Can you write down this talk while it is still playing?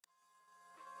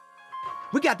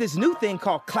We got this new thing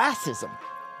called classism.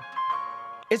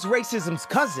 It's racism's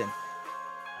cousin.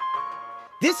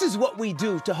 This is what we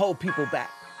do to hold people back.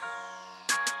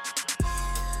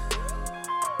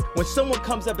 When someone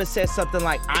comes up and says something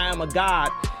like, I am a god,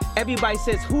 everybody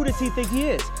says, who does he think he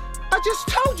is? I just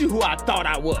told you who I thought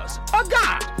I was, a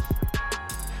god.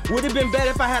 Would it have been better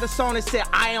if I had a song that said,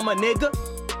 I am a nigga?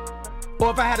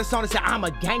 Or if I had a song that said, I'm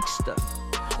a gangster?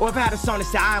 Or if I had a song that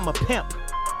said, I am a pimp?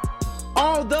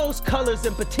 All those colors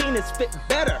and patinas fit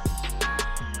better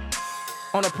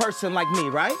on a person like me,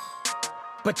 right?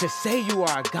 But to say you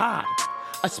are a god,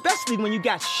 especially when you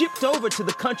got shipped over to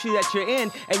the country that you're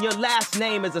in and your last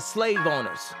name is a slave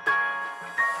owner's.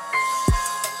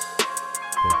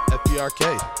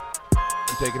 FBRK.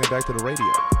 I'm taking it back to the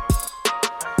radio.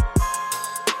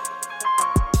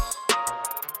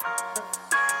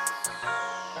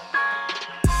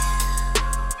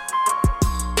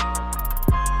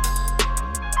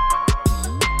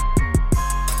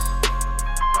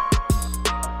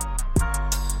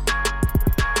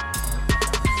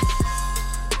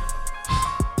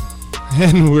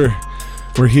 And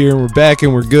we're here and we're back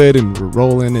and we're good and we're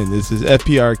rolling, and this is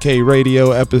FPRK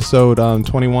Radio episode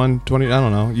 21, I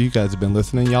don't know, you guys have been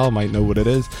listening, y'all might know what it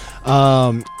is.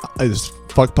 It's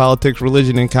Fuck Politics,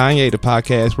 Religion, and Kanye, the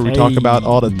podcast where we talk about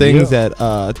all the things that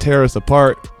tear us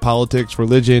apart, politics,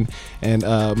 religion, and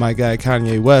my guy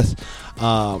Kanye West.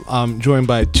 I'm joined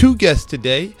by two guests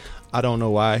today. I don't know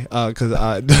why, because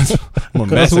I'm a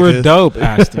masochist. We're dope,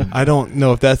 Ashton. I don't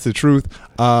know if that's the truth.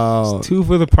 It's two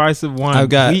for the price of one.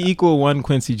 We equal one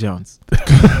Quincy Jones.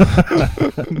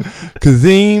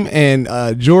 Kazim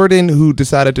and Jordan, who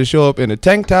decided to show up in a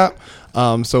tank top.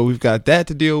 So we've got that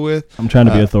to deal with. I'm trying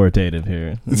to be authoritative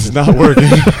here. It's not working.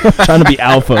 Trying to be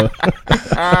alpha.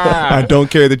 I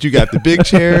don't care that you got the big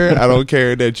chair. I don't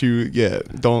care that you,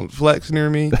 don't flex near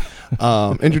me.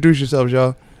 Introduce yourselves,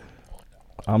 y'all.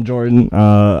 I'm Jordan.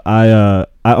 I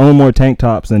own more tank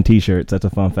tops than T-shirts. That's a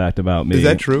fun fact about me. Is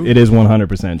that true? It is 100%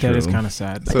 true. That is kind of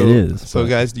sad. So, it is. So,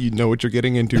 guys, you know what you're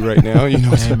getting into right now. You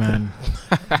know. Hey, man.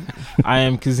 I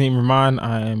am Kazim Rahman.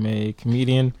 I am a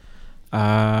comedian,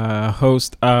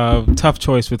 host of Tough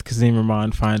Choice with Kazim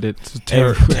Rahman. Find it. It's a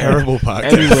terrible podcast.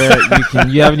 Everywhere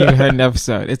you haven't even heard an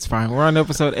episode. It's fine. We're on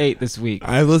episode 8 this week.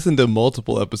 I listened to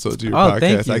multiple episodes of your podcast.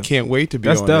 Thank you. I can't wait to be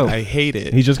That's on dope. it. I hate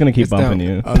it. He's just going to keep It's bumping dope.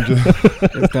 you. I'm just,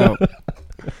 It's dope.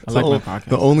 I like my podcast.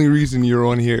 The only reason you're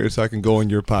on here is so I can go on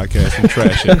your podcast and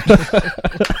trash it.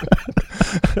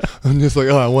 I'm just like,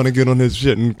 I want to get on this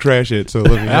shit and trash it. So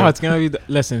let me know. It's gonna be.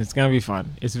 Listen, it's gonna be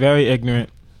fun. It's very ignorant.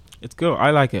 It's good. I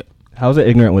like it How's it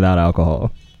ignorant without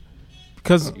alcohol?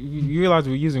 because you realize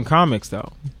we're using comics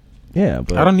though. Yeah,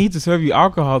 but I don't need to serve you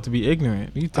alcohol to be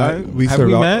ignorant. We Have serve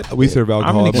we met? We serve I'm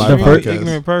alcohol an on my extremely podcast.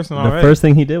 ignorant person the already. first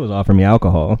thing he did was offer me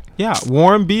alcohol. Yeah,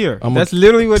 warm beer. That's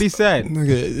literally what he said.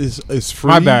 Nigga, it's free.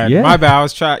 My bad. Yeah. My bad. I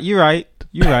was trying. You're right.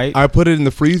 I put it in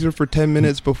the freezer for 10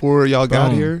 minutes before y'all got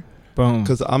Boom. here Boom.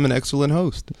 because I'm an excellent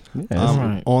host. Yeah, That's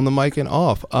right. On the mic and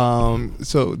off.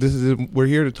 So we're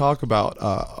here to talk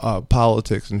about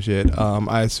politics and shit.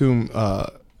 I assume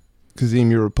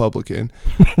Kazim, you're Republican.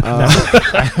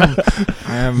 I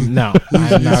am no. I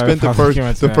am You not spent the Republican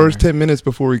first whatsoever. 10 minutes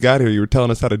before we got here. You were telling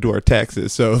us how to do our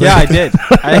taxes. So Yeah, I did.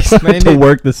 I explained to it.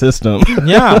 work the system.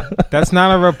 Yeah, that's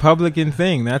not a Republican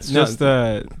thing. That's No. just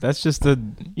a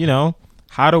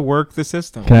how to work the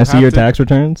system. Can I You see have your to- tax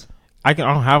returns? I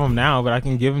don't have them now, but I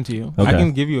can give them to you. I Okay.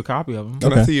 can give you a copy of them.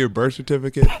 Can I Okay. see your birth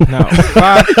certificate? No,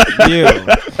 fuck you.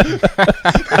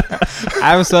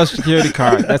 I have a social security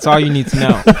card. That's all you need to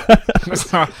know.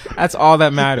 That's all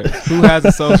that matters. Who has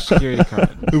a social security card?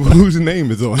 Whose name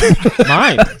is on it?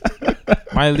 Mine.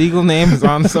 My legal name is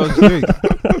on the social security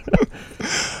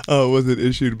card. Was it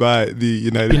issued by the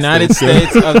United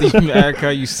States of the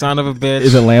America, you son of a bitch.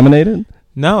 Is it laminated?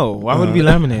 No. Why would it be I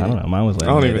laminated? don't know. Mine was I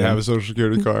laminated. don't even have a social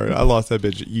security card. I lost that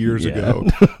bitch years Yeah. ago.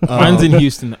 Mine's in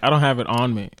Houston. I don't have it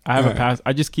on me. I have a pass.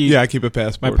 I just keep Yeah, I keep a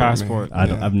passport. my on me. passport.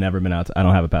 I've never been out. I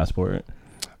don't have a passport.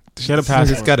 Get a It's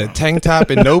passport. got a tank top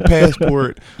and no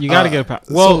passport. You got to get a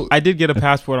passport. Well, so- I did get a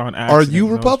passport on accident. Are you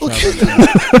when I was Republican?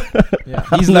 traveling.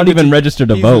 Yeah. He's not even registered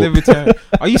to He's vote. libertarian.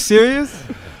 Are you serious?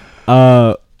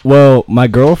 Well, my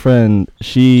girlfriend,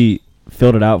 she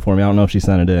filled it out for me. I don't know if she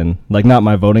sent it in. Like, not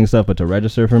my voting stuff, but to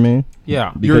register for me.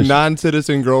 Yeah. Your because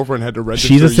non-citizen girlfriend had to register.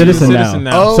 she's a you. citizen, Citizen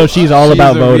now. now. So she's all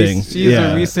about voting. She's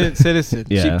yeah. a recent citizen.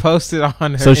 Yeah. She posted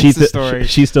on her So Insta story.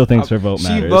 she still thinks her vote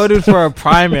matters. She voted for a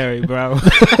primary, bro.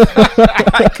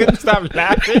 I couldn't stop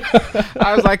laughing.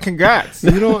 I was like, "Congrats!"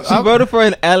 You know, she voted for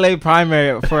an LA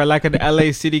primary for like an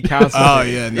LA city council. Oh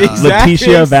yeah, nah.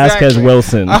 Leticia Vasquez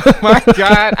Wilson. Oh my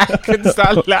god, I couldn't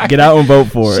stop laughing. Get out and vote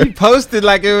for She her. posted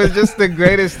like it was just the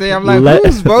greatest thing. I'm like, Let-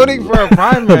 who's voting for a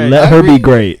primary? Let her be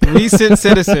great. Recent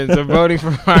citizens are voting for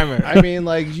a primary. I mean,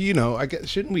 like, you know, I guess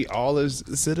shouldn't we all as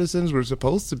citizens we're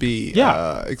supposed to be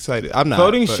excited? I'm not.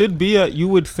 Voting but- should be you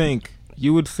would think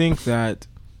that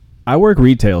I work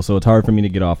retail, so it's hard for me to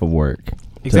get off of work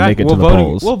to make it to the voting,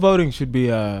 polls. Well, voting should be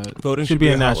a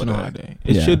national holiday.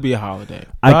 It Yeah. should be a holiday.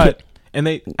 I And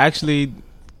they actually,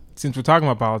 since we're talking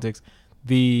about politics,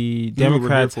 the You were here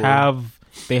Democrats for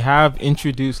it. have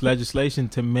introduced legislation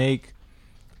to make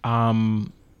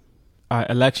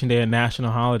Election Day a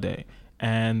national holiday,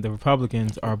 and the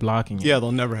Republicans are blocking it. Yeah,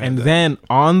 they'll never have And that. then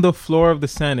on the floor of the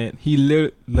Senate,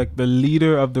 like the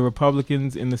leader of the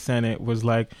Republicans in the Senate was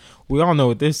like, "We all know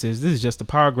what this is. This is just a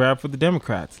power grab for the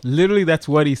Democrats." Literally, that's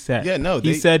what he said. Yeah, no,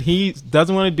 he said he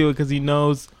doesn't want to do it because he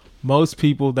knows most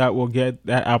people that will get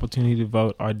that opportunity to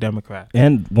vote are Democrats.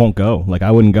 and won't go. Like I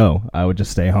wouldn't go. I would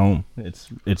just stay home.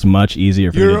 It's much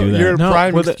easier for me to do that. Your No,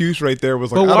 prime well, excuse right there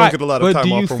was like, But I why- don't get a lot of but time do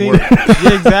you off from think- work.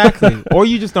 Yeah, exactly. Or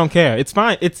you just don't care. It's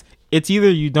fine. It's either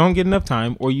you don't get enough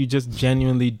time or you just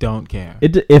genuinely don't care.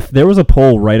 If there was a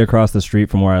poll right across the street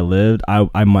from where I lived,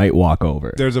 I might walk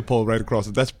over. There's a poll right across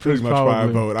it. That's pretty There's much why I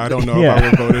probably- vote. I don't know Yeah. if I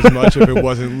would vote as much if it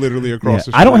wasn't literally across Yeah, the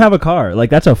street. I don't have a car. Like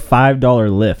that's a $5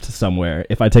 lift somewhere.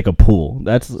 If I take a pool,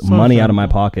 that's money out of my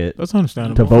understandable. pocket. That's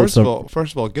understandable. To vote.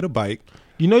 First of all, get a bike.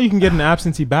 You know you can get an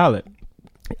absentee ballot.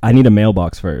 I need a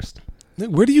mailbox first.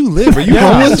 Where do you live? Are you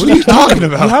Yeah. homeless? What are you talking You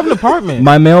about? have an apartment.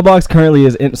 My mailbox currently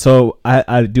is in. So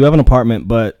I do have an apartment,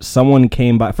 but someone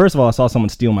came by. First of all, I saw someone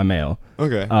steal my mail.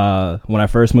 Okay. When I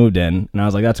first moved in, and I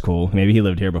was like, "That's cool. Maybe he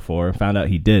lived here before." Found out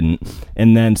he didn't,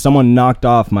 and then someone knocked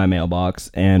off my mailbox,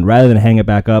 and rather than hang it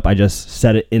back up, I just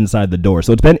set it inside the door.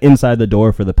 So it's been inside the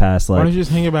door for the past Why don't like. you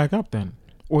just hang it back up then,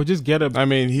 or just get a? I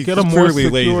mean, he's Get a more clearly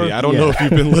secure- lazy. I don't Yeah. know if you've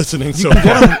been listening so you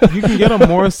far. can get a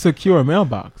more secure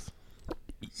mailbox.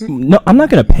 No, I'm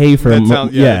not gonna pay for. That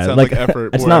sounds- yeah, that sounds like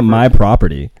effort, It's more not effort. my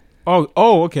property. Oh,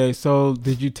 okay. So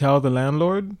did you tell the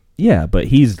landlord? Yeah, but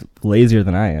he's lazier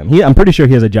than I am. I'm pretty sure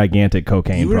he has a gigantic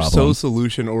cocaine You are problem. so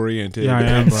solution oriented. Yeah, I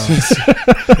am, bro.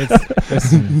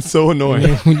 Listen, It's so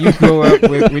annoying. when you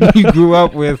grew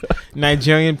up with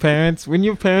Nigerian parents, when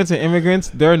your parents are immigrants,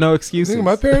 there are no excuses.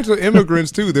 My parents are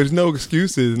immigrants too. There's no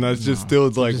excuses, and I just still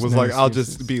like just was no like, I'll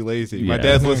excuses. just be lazy. Yeah. My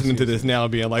dad's No listening to excuses. this now,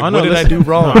 being like, Oh, no, "What did I listen. do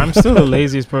wrong?" No, I'm still the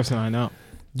laziest person I know.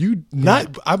 You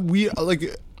not? We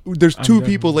like. There's I'm two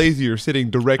definitely- people lazier sitting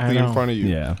directly I in know. front of you.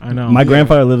 Yeah, I know. My Yeah.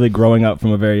 grandfather, literally growing up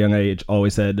from a very young age,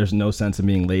 always said, "There's no sense in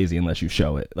being lazy unless you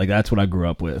show it." Like that's what I grew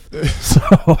up with. So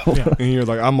Yeah. And you're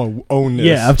like, "I'm gonna own this.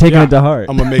 yeah, I've taken Yeah. it to heart.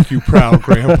 I'm gonna make you proud,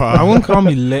 Grandpa." I wouldn't call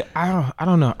me I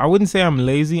don't know. I wouldn't say I'm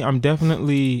lazy.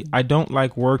 I don't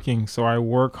like working, so I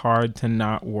work hard to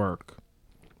not work.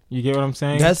 You get what I'm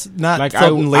saying? That's not Like,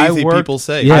 something I lazy worked- people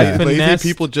say. Yeah. Like, I lazy finessed-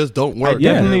 people just don't I work.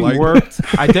 definitely Like, worked.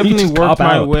 I definitely just worked cop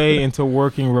my out. way into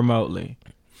working remotely.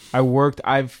 I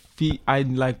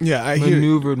Yeah, I hear.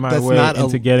 maneuvered my That's way not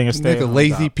into getting a nigga, stay-at-home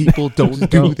lazy job. people don't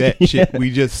do that shit.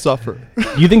 We just suffer.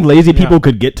 You think lazy people Yeah.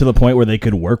 could get to the point where they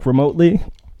could work remotely?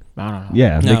 I don't know.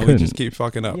 Yeah, they No, we couldn't. just keep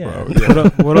fucking up, Yeah. bro.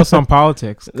 Yeah. What else on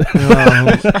politics?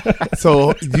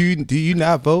 So do you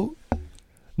not vote?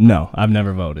 No, I've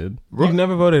never voted. You've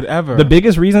never voted ever. The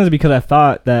biggest reason is because I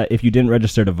thought that if you didn't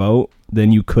register to vote,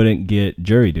 then you couldn't get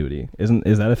jury duty.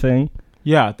 Is that a thing?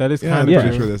 Yeah, that is Yeah, kind I'm of pretty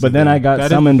true. sure that's But a then thing. I got That is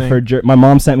the summoned thing. for my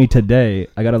mom sent me today.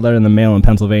 I got a letter in the mail in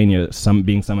Pennsylvania,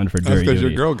 being summoned for That's jury because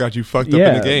duty. your girl got you fucked up in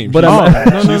Yeah, the game. but She-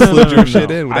 I'm- she slid your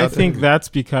shit in. I without think thinking. that's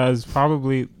because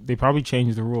they probably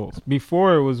changed the rules.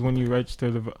 Before it was when you register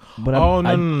the vote. But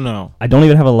No. I don't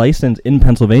even have a license in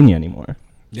Pennsylvania anymore.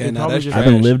 Yeah, They no, probably that's just- I trash.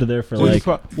 haven't lived there for Well, like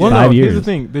no, 5 here's the years.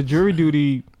 thing. The jury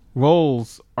duty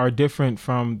roles are different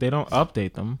from, they don't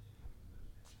update them.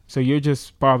 So you're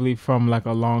just probably from like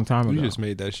a long time ago. You just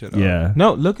made that shit up. Yeah.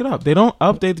 No, look it up. They don't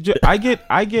update the jury. I get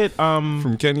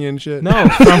From Kenya and shit. no.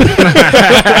 From,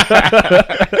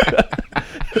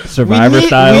 Survivor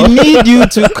style. We need you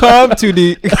to come to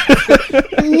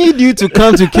we need you to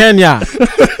come to Kenya.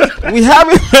 We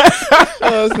haven't.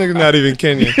 Oh, this nigga's not even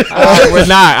Kenyan. We're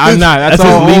not. I'm not. That's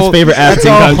his least favorite That's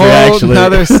African a country, whole actually.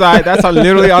 Another side. That's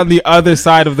literally on the other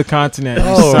side of the continent. You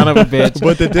Oh. son of a bitch.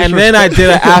 But the And then I did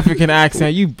an African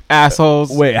accent. You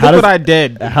assholes. Wait, Look how does- what I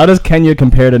did. How does Kenya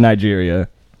compare to Nigeria?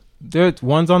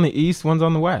 One's on the east, one's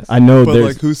on the west. I know But there's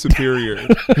like, who's superior?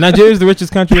 Nigeria is the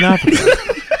richest country in Africa.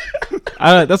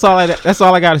 That's all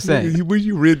I gotta say. Where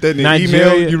you read that in an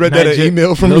Nigeria- email? You read that in an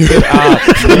email from look you? it up.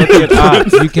 Look it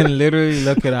up. You can literally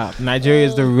look it up. Nigeria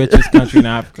is the richest country in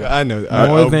Africa. I know.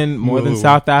 More than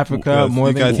South Africa, Yes, more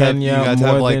you than guys have- Kenya, you guys more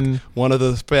have like than one of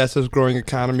the fastest growing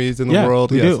economies in the Yeah,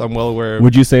 world. we Yes, do. I'm well aware. of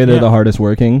Would you say they're Yeah. the hardest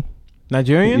working?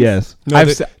 Nigerians. Yes. No, I've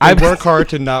they, se- they I've- work hard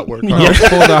to not work hard. Yeah,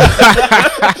 hold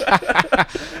on.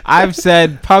 I've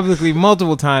said publicly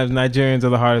multiple times Nigerians are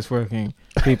the hardest working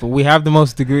people. We have the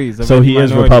most degrees. Of So any he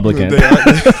is minority. Republican.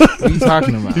 What are you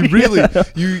talking about? You really,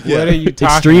 you What are yeah. you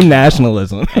talking Extreme about?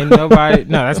 nationalism. Ain't nobody.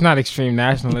 No, that's not extreme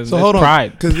nationalism. So That's hold on,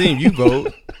 pride. Kazim, you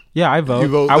vote. Yeah, I vote. You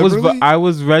vote I was liberally? I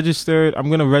was registered. I'm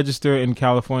gonna register in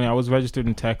California. I was registered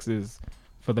in Texas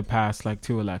for the past like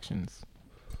 2 elections.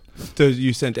 So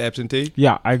you sent absentee.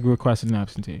 Yeah, I requested an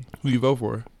absentee. Who you vote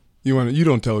for? You want? You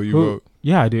don't tell who you Who- vote.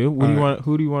 Yeah, I do. What do you Alright. want?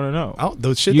 Who do you want to know? I don't,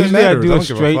 those shit Usually that I matters. do a don't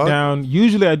give straight fuck. down.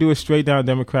 Usually I do a straight down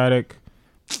Democratic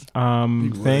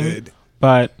You thing, would.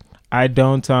 but I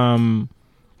don't.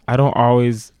 I don't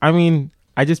always. I mean,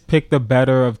 I just pick the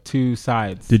better of 2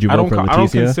 sides. Did you I vote don't for I don't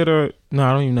Leticia? consider. No,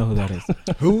 I don't even know who that is.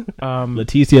 Who?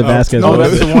 Leticia Oh, Vasquez. Oh, no,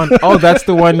 that's the one. Oh, that's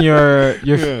the one. Yeah.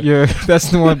 You're. That's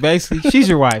the one. Basically, she's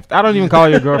your wife. I don't even call her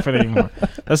your girlfriend anymore.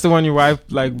 That's the one your wife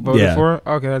like voted Yeah. for.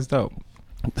 Okay, that's dope.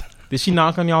 Did she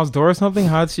knock on y'all's door or something?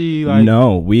 How'd she like?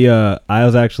 No, we. I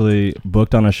was actually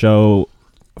booked on a show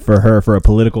for her for a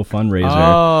political fundraiser,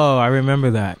 Oh, I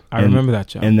remember that. I And- remember that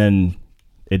show. and then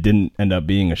it didn't end up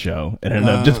being a show. It ended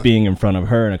up just being in front of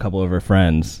her and a couple of her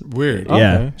friends. Weird.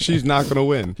 Yeah. Okay. She's not gonna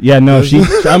win. Yeah, no,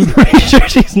 I'm pretty sure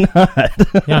she's not.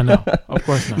 Yeah, no, of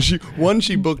course not.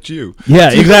 She booked you.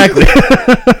 Yeah, exactly.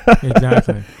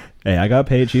 Exactly. Hey, I got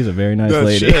paid. She's a very nice No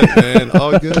lady. shit, man.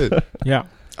 All good. Yeah.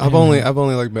 I've only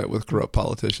like met with corrupt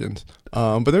politicians,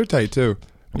 but they're tight too.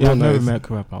 Yeah, Real I've never nice. met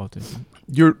corrupt politicians.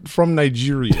 You're from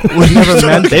Nigeria. Never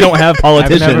met. They don't have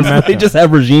politicians. met They them. just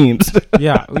have regimes.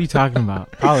 Yeah, what are you talking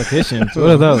about? Politicians. What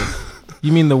are those?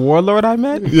 You mean the warlord I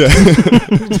met? Yeah.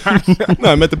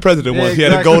 No, I met the president Yeah, once. He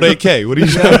had a gold AK. What are you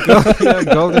trying to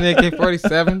Golden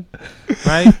AK-47,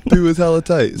 right? do? Is hella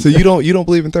tight. So you don't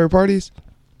believe in third parties?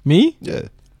 Me? Yeah.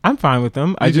 I'm fine with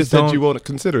them. You I just don't. said you won't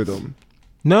consider them.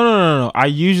 No. I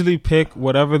usually pick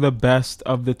whatever the best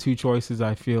of the 2 choices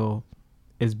I feel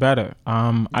is better.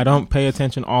 I don't pay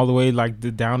attention all the way like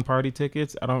the down party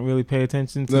tickets. I don't really pay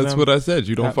attention to That's them. what I said.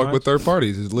 You don't that fuck much. with third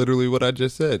parties. Is literally what I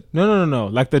just said. No.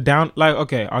 Like the down. Like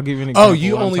okay, I'll give you an example. Oh,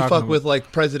 you of what I'm only talking fuck about. with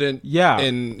like president Yeah.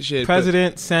 and shit.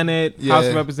 President, Senate, House Yeah.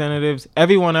 of Representatives,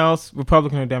 everyone else,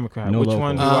 Republican or Democrat. No which local.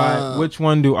 one do Ah. Which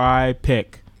one do I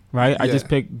pick? Right, I Yeah. just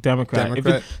pick Democrat.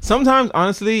 Democrat. Sometimes,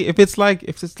 honestly, if it's like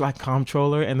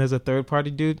comptroller and there's a third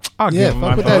party dude, I'll Yeah, give him fuck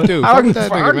my with vote. that dude. I'll Fuck with give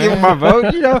that I'll nigga, give him man. my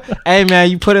vote. You know, hey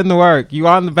man, you put in the work. You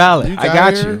on the ballot. You I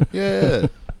got here? you. Yeah.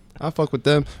 I fuck with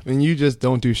them, and you just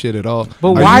don't do shit at all. But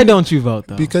Are why you- don't you vote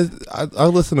though? Because I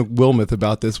listen to Wilmeth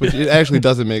about this, which it actually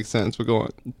doesn't make sense. But go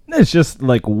on. It's just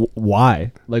like,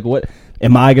 why? Like, what?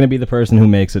 Am I going to be the person who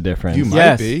makes a difference? You might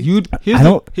yes, be. you. I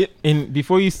don't- And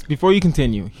before you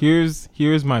continue, here's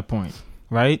my point.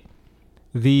 Right,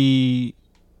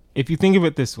 if you think of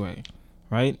it this way,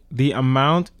 right, the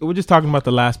amount we're just talking about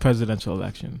the last presidential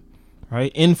election,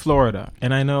 right, in Florida,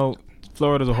 and I know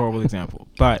Florida's a horrible example,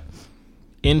 but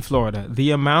in Florida,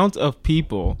 the amount of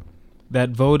people that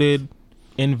voted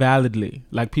invalidly,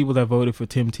 like people that voted for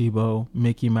Tim Tebow,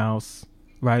 Mickey Mouse,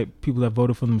 right, people that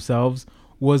voted for themselves,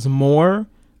 was more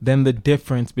than the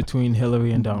difference between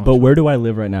Hillary and Donald But Trump. where do I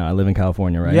live right now? I live in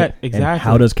California, right? Yeah, And exactly.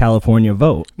 how does California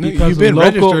vote? No, Because you've been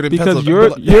local- registered in because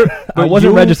Pennsylvania. you're I but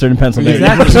wasn't you- registered in Pennsylvania.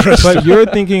 Exactly. But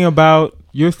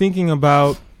you're thinking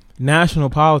about national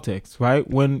politics, right?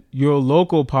 When your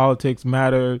local politics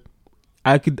matter,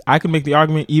 I could make the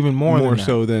argument even more than that,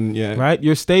 so than yeah. right?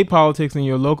 Your state politics and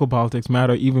your local politics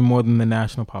matter even more than the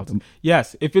national politics.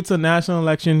 Yes, if it's a national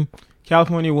election,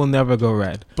 California will never go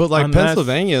red. But like Unless-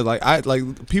 Pennsylvania,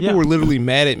 people Yeah. were literally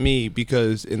mad at me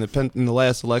because in the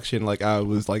last election, like I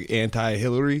was like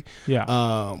anti-Hillary, Yeah.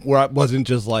 where I wasn't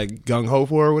just like gung ho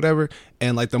for or whatever,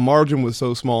 and like the margin was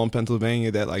so small in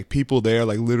Pennsylvania that like people there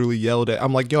like literally yelled at.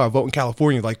 I'm like, yo, I vote in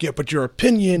California. Like, yeah, but your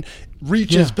opinion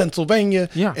reaches Yeah. Pennsylvania,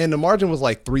 Yeah. and the margin was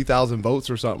like 3,000 votes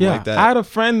or something Yeah, like that. I had a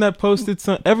friend that posted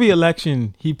every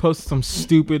election. He posted some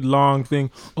stupid long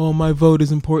thing. Oh, my vote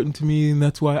is important to me, and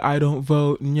that's why I don't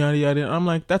vote. And yada yada. And I'm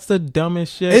like, that's the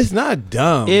dumbest shit. It's not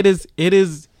dumb. It is.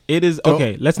 Don't-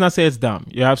 Okay, let's not say it's dumb.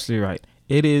 You're absolutely right.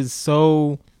 It is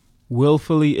so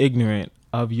willfully ignorant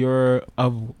of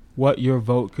what your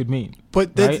vote could mean.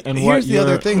 But that's, right? And here's what the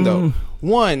other your- thing, though.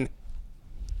 One,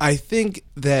 I think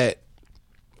that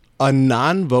a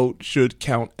non-vote should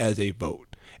count as a vote.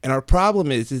 And our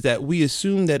problem is that we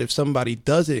assume that if somebody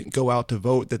doesn't go out to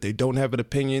vote, that they don't have an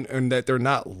opinion and that they're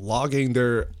not logging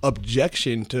their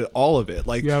objection to all of it.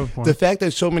 Like, You have a point. the fact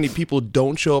that so many people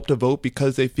don't show up to vote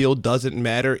because they feel doesn't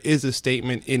matter is a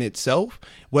statement in itself,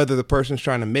 whether the person's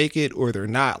trying to make it or they're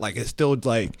not. Like, it's still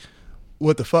like,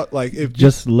 what the fuck? Like, if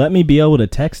Just let me be able to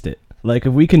text it. Like,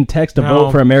 if we can text a No,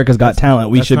 vote for America's Got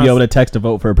Talent, we that's should be not- able to text a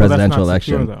vote for a Well, that's presidential not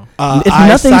secure, election. though. It's I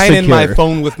nothing sign in my secure.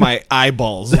 phone with my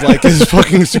eyeballs. Like, it's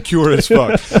fucking secure as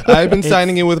fuck. I've been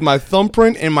signing in with my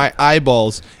thumbprint and my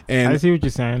eyeballs, I and see what you're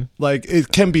saying. like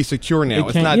it can be secure now. It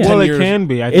It's can, not yeah. 10 Well, years. it can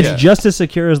be. I It's think. just as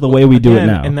secure as the way we do it Again,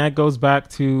 now. and that goes back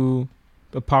to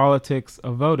the politics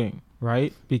of voting,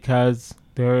 right? Because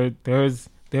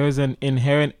there's an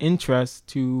inherent interest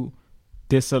to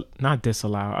not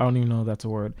disallow. I don't even know if that's a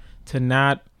word. To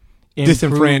not improve-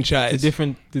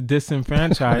 Disenfranchise. to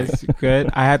disenfranchise. Good.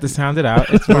 I had to sound it out.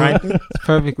 It's fine. It's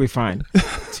perfectly fine.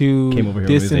 To Came over here when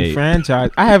he was 8.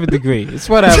 disenfranchise. I have a degree. It's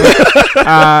whatever.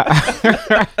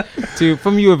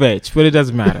 From U of H, but it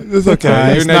doesn't matter. It's okay.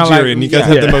 You're It's not Nigerian. You guys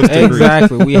yeah, have the most degrees.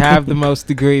 Exactly. We have the most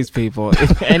degrees, people.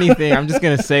 If anything, I'm just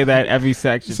gonna say that every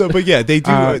section. So, but yeah, they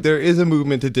do. Uh, There is a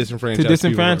movement to disenfranchise. To people.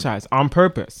 disenfranchise on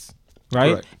purpose,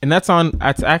 right? Correct. And that's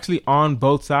actually on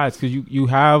both sides, because you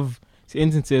have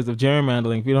instances of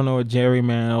gerrymandering. If you don't know what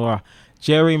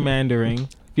gerrymandering, if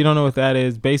you don't know what that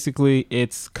is, basically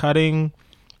it's cutting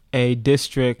a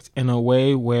district in a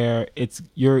way where it's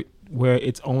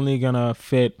only gonna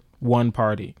fit one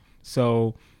party.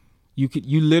 So you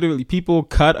literally, people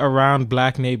cut around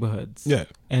black neighborhoods. Yeah.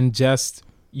 And just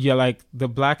like the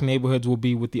black neighborhoods will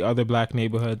be with the other black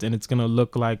neighborhoods, and it's gonna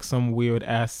look like some weird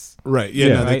ass, Right. Yeah.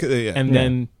 Yeah. No, right? yeah. And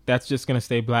then that's just gonna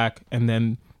stay black, and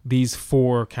then these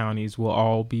 4 counties will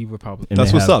all be Republican. And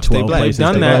That's they what's have up. Stay 12 black. They've places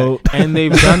done to that, vote. and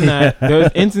they've done that. There's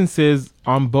instances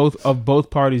on both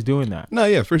parties doing that. No,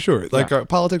 yeah, for sure. Like, Yeah. our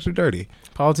politics are dirty.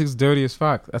 Politics is dirty as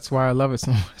fuck. That's why I love it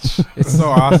so much. It's so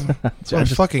awesome. I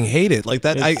fucking hate it. Like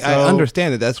that. I It's I so-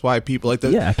 understand it. That's why people like the.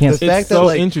 Yeah, I can't- The It's fact so that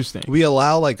like interesting. we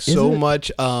allow like so it?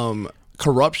 much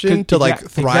corruption to like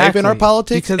Exact- thrive in our exactly.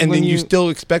 politics, Because and when then you you- still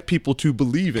expect people to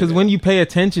believe in it. Because when you pay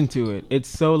attention to it, it's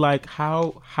so like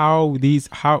how are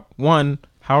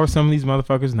some of these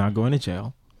motherfuckers not going to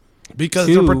jail? because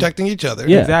 2, they're protecting each other.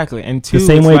 Yeah. Exactly. And 2, The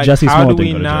same it's way like, Jussie how Smollett do we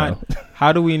didn't go to not? jail.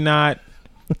 How do we not?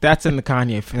 That's in the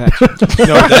Kanye section.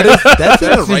 No, that's in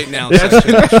the right now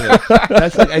section. Actually.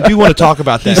 That's like, I do want to talk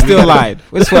about that. He still lied.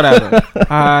 It's whatever.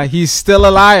 He's still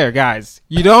a liar, guys.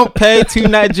 You don't pay 2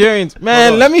 Nigerians.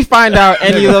 Man, let me find out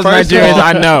any of those First of Nigerians all-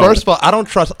 I know. First of all, I don't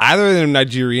trust either of them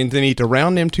Nigerians. They need to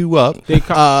round them 2 up.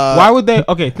 Why would they?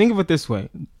 Okay, think of it this way: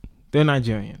 they're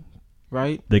Nigerian,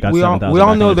 right? They got we all $7,000 we all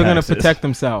back know on they're their going to taxes. protect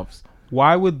themselves.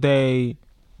 Why would they?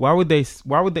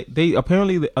 They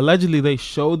apparently, allegedly, they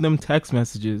showed them text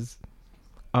messages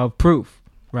of proof,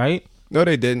 right? No,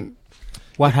 they didn't.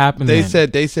 What happened? They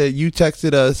then? said you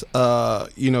texted us,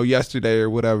 yesterday or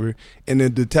whatever, and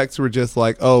then the texts were just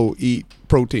like, "Oh, eat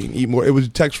protein, eat more." It was a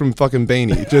text from fucking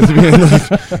Baney, just being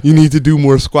like, "You need to do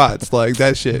more squats," like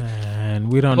that shit. Man,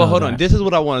 we don't. Well, know hold that. on. This is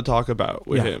what I want to talk about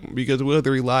with Yeah. him, because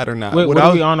whether he lied or not. Wait, what I are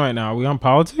was- we on right now? Are we on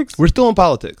politics? We're still in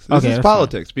politics. This Okay, is that's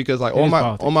politics because like It on is my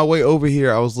politics. on my way over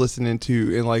here, I was listening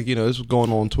to, and like this was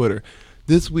going on Twitter.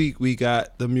 This week we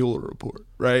got the Mueller report,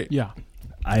 right? Yeah,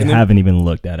 I And then- haven't even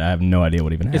looked at it. I have no idea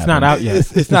what even happened. it's not out yet.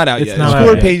 It's not out It's yet. not It's out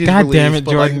 4 yet. pages. God damn released, it,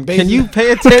 but, like, Jordan! Can basically- you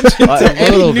pay attention A to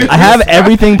any little news? bit. I have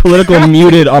everything political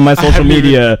muted on my social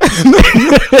media.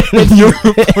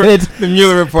 The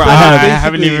Mueller report. I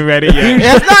haven't basically- even read it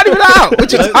yet. It's not even out.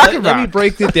 What you talking Let me about?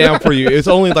 break it down for you. It's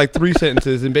only like 3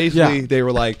 sentences, and basically Yeah. they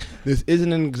were like, "This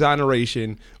isn't an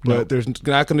exoneration, but No. there's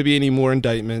not going to be any more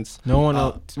indictments." No one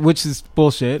else, which is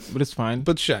bullshit, but it's fine.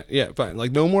 But yeah, fine.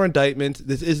 Like no more indictments.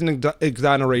 This isn't an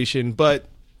exoneration, but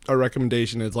our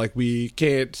recommendation is like we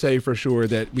can't say for sure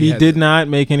that we He had did this. not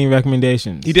make any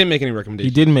recommendations. He didn't make any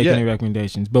recommendations. He didn't make Yeah. any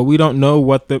recommendations, but we don't know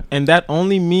what and that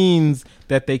only means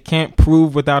that they can't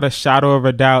prove without a shadow of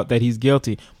a doubt that he's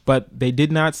guilty. But they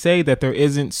did not say that there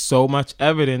isn't so much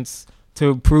evidence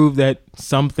to prove that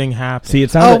something happened. See,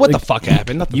 it sounds Oh, like, what the fuck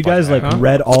happened? What the you fuck guys like happened?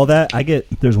 read all that.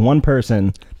 There's one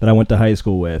person that I went to high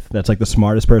school with that's like the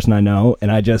smartest person I know, and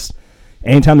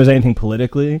anytime there's anything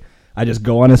politically, I just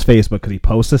go on his Facebook because he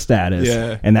posts a status,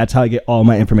 Yeah. and that's how I get all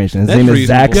my information. His That's name is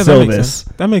Zach reasonable. Yeah, that makes Silvis.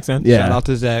 sense. That makes sense. Yeah. Shout out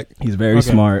to Zach. He's very Okay.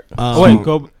 smart. Wait,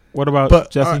 go. What about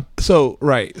But Jesse? so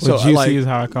Juicy like, is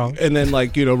how I call him. and then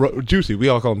like Juicy, we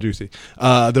all call him Juicy.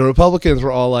 The Republicans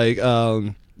were all like,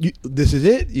 this is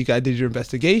it. You guys did your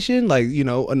investigation. Like,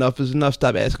 enough is enough.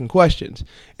 Stop asking questions.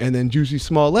 And then Juicy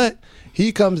Smollett,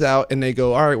 he comes out and they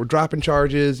go, all right, we're dropping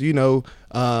charges. We're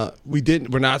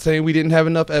not saying we didn't have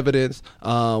enough evidence.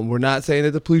 We're not saying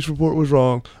that the police report was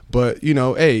wrong, but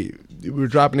hey, we're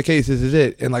dropping the case. This is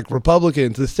it. And like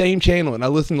Republicans, the same channel. And I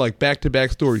listened to like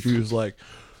back-to-back stories. He was like,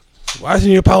 why isn't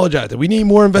he apologizing? We need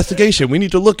more investigation. We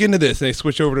need to look into this. And they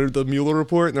switch over to the Mueller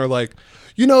report and they're like,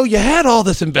 you had all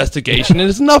this investigation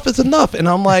and enough is enough. And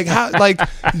I'm like, how, like,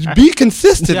 be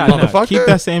consistent, motherfucker. No, keep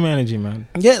that same energy, man.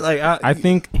 Yeah, like, I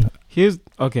think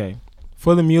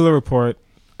for the Mueller report,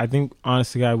 I think,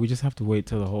 honest to God, we just have to wait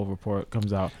till the whole report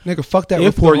comes out. Nigga, fuck that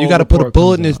report. You got to put a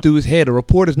bullet in this dude's head. A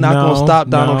report is not going to stop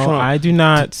Donald Trump. I do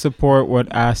not support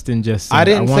what Aston just said. I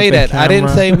didn't say that. I didn't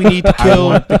say we need to kill.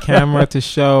 I want the camera to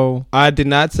show. I did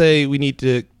not say we need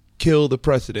to kill the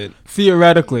president.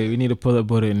 Theoretically, we need to put a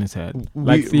bullet in his head.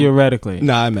 Theoretically.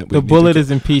 No, I meant the bullet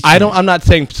is impeachment. I'm not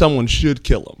saying someone should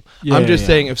kill him. I'm just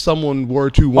saying if someone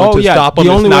were to want to stop him,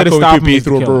 it's not going to be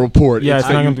through a report. Yeah, it's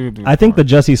not going to be. I think the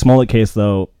Jussie Smollett case,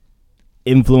 though,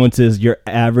 influences your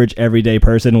average everyday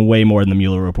person way more than the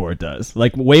Mueller report does.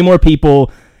 Like, way more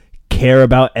people care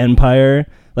about Empire,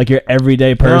 like your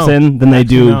everyday person, than they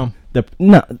do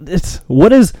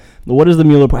what is the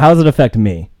Mueller report? How does it affect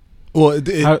me? Well,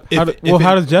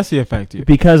 how does Jesse affect you?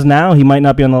 Because now he might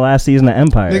not be on the last season of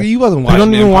Empire. Nigga, you wasn't watching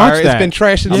don't even Empire. watch that. It's been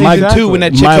trash since season 2 when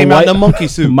that chick came out in the monkey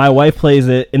suit. My wife plays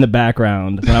it in the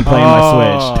background when I'm playing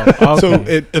my Switch. Okay. So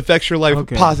it affects your life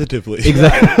positively.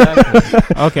 Exactly.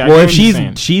 Okay. Well, if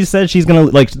she said she's gonna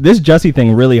like this Jussie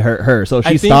thing really hurt her, so if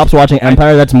she stops watching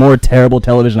Empire, that's more terrible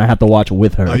television I have to watch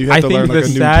with her. You have to learn like a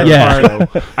new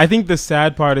part. I think the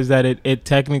sad part is that it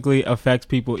technically affects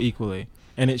people equally,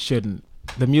 and it shouldn't.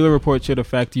 The Mueller report should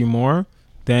affect you more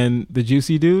than the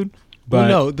Juicy dude. But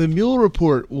no, the Mueller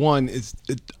report is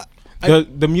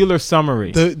the Mueller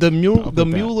summary. The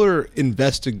Mueller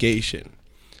investigation,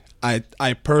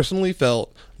 I personally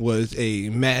felt was a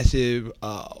massive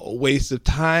waste of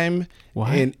time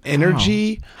and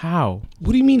energy. How?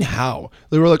 What do you mean how?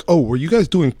 They were like, oh, were you guys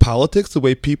doing politics the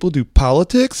way people do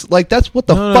politics? Like that's what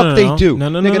the fuck they do. No,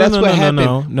 Nigga, that's what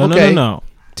happened. No.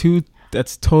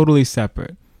 That's totally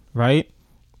separate, right?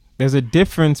 There's a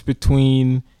difference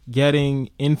between getting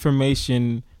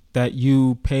information that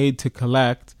you paid to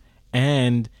collect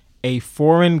and a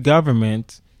foreign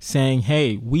government saying,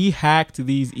 hey, we hacked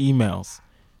these emails.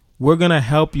 We're going to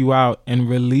help you out and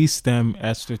release them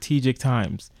at strategic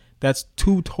times. That's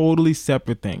two totally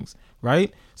separate things,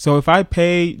 right? So if I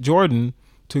pay Jordan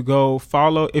to go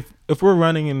follow, if we're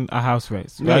running in a house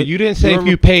race, right? No, you didn't say if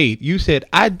you paid. You said,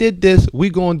 I did this, we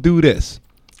going to do this.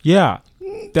 Yeah.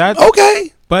 That's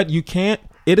okay. But you can't,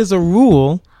 it is a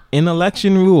rule, an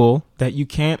election rule, that you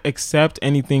can't accept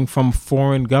anything from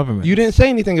foreign government. You didn't say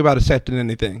anything about accepting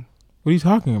anything. What are you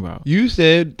talking about?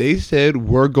 They said,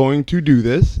 we're going to do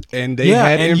this, and they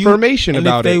had information about it.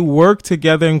 And if they work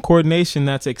together in coordination,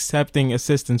 that's accepting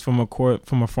assistance from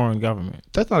a foreign government.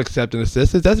 That's not accepting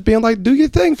assistance. That's being like, do your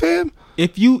thing, fam.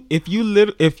 If you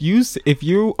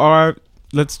are,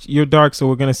 you're dark, so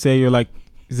we're going to say you're like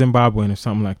Zimbabwean or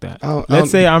something like that. Let's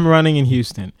say I'm running in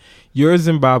Houston. You're a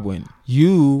Zimbabwean.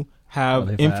 You have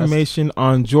information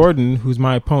on Jordan, who's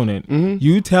my opponent. Mm-hmm.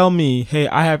 You tell me, hey,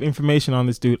 I have information on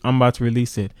this dude. I'm about to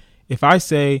release it. If I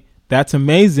say, that's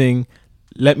amazing,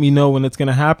 let me know when it's going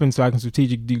to happen so I can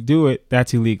strategically do it,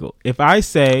 that's illegal. If I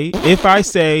say,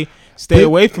 stay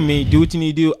away from me, do what you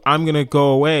need to do, I'm going to go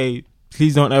away,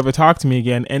 please don't ever talk to me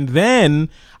again. And then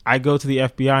I go to the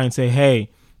FBI and say,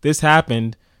 hey, this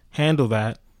happened, handle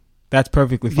that. That's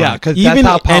perfectly fine. Yeah, because that's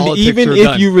how politics even are if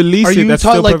done. you release it, that's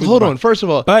still perfectly hold fine. On. First of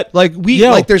all, but like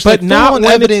there's like full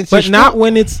evidence.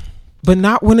 But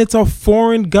not when it's a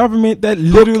foreign government that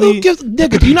literally.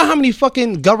 Nigga, do you know how many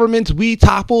fucking governments we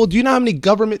topple? Do you know how many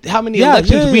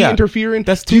elections we interfere in?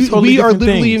 That's two totally we are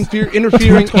different literally things.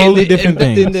 interfering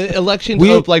totally in the elections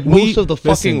of like most of the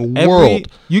fucking world.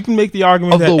 You can make the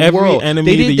argument that every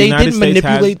enemy the United States has. They didn't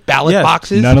manipulate ballot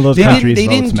boxes. None of those countries'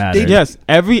 votes matter. Yes,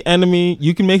 every enemy.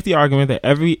 You can make the argument that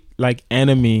every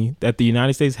enemy that the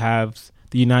United States has,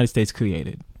 the United States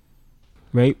created.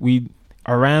 Right?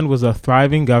 Iran was a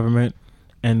thriving government,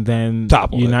 and then the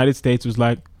United States was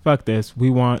like, fuck this,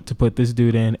 we want to put this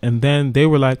dude in. And then they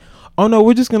were like, oh no,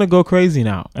 we're just going to go crazy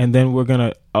now. And then we're going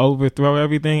to overthrow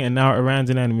everything, and now Iran's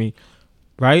an enemy.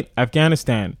 Right?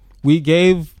 Afghanistan. We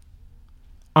gave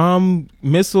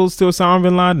missiles to Osama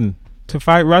bin Laden to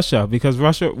fight Russia, because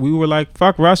we were like,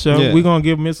 fuck Russia, we're going to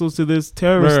give missiles to this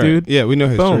terrorist dude. Yeah, we know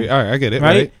history. Boom. All right, I get it.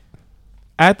 Right?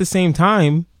 At the same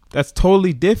time, that's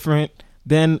totally different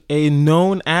than a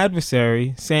known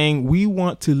adversary saying we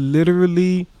want to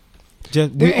literally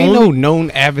just There ain't no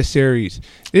known adversaries.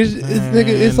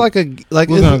 It's like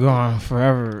we're gonna go on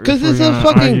forever because if it's we're a gonna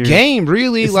fucking argue. game,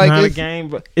 really. It's like not a game,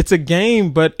 but it's a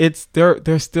game. But it's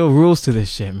there's still rules to this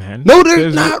shit, man. No,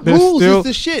 there's not rules. Still, It's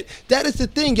the shit. That is the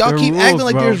thing. Y'all There keep rules, acting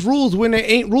like bro. there's rules when there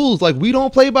ain't rules. Like we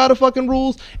don't play by the fucking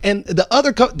rules. And the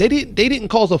other they didn't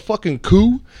cause a fucking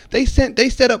coup. They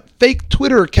set up fake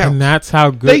Twitter accounts. and that's how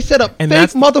good They set up and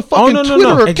fake that's- motherfucking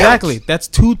Twitter accounts. Exactly. That's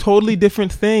two totally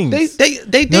different things. They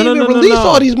didn't even release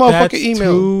all these motherfucking That's emails.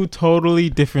 Two totally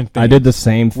different things. I did the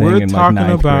same thing We're in like talking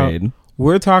ninth about. grade.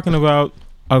 We're talking about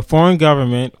a foreign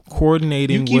government You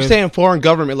coordinating keep with. saying foreign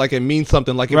government like it means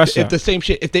something. Like Russia. if the same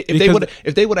shit, if Because-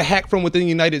 they would have hacked from within the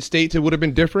United States, it would have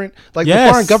been different. Like Yes.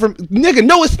 the foreign government, nigga.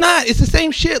 No, it's not. It's the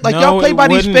same shit. Like No, y'all play it by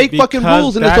these wouldn't, fake fucking because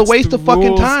rules, and it's a that's waste the of fucking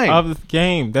rules time. of the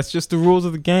game. That's just the rules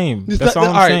of the game. It's That's not- all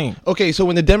I'm right. saying. Okay, so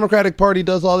when the Democratic Party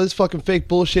does all this fucking fake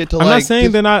bullshit to I'm like, not saying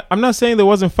just- they're not. I'm not saying there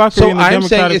wasn't fuckery So in the I'm saying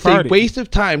Democratic it's Party. a waste of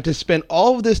time to spend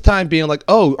all of this time being like,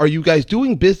 oh, are you guys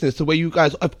doing business the way you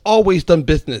guys have always done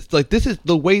business? Like this is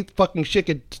the way fucking shit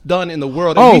gets done in the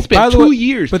world. And Oh, we by spent the 2 way-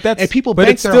 years, but that's- and people but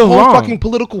bank it's their still whole wrong. fucking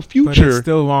political But future. it's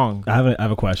still wrong. I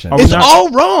have a question. Oh, It's not- all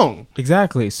wrong.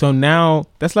 Exactly. So now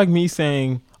that's like me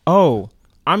saying, "Oh,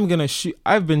 I'm gonna shoot.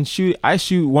 I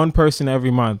shoot one person every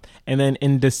month, and then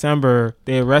in December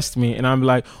they arrest me, and I'm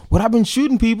like, "What? I've been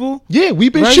shooting people. Yeah,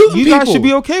 we've been Right? shooting You people. guys should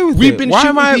be okay with We've it. been Why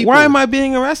shooting am I? people. Why am I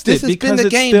being arrested? This has been the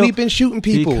it's game. still- We've been shooting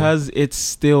people. because it's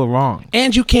still wrong.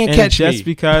 And you can't And catch just me.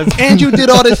 because. And you did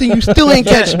all this and you still ain't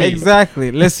catch me.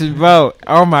 Exactly. Listen, bro.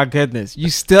 Oh my goodness, you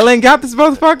still ain't got this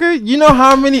motherfucker. You know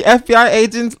how many FBI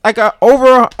agents? Like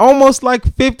over almost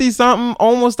like 50 something,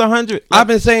 almost 100. I've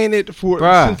been saying it for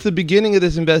Bruh. since the beginning of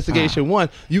this investigation. One,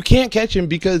 you can't catch him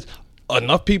because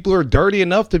enough people are dirty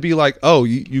enough to be like, oh,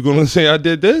 you gonna say I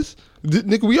did this?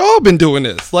 Nigga, we all been doing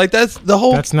this. Like that's the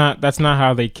whole. That's not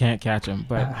how they can't catch him.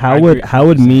 But How I would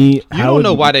agree. you how don't would,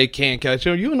 know why they can't catch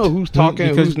him. You don't know who's talking,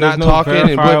 because who's not there's no talking. And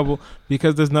what, verifiable,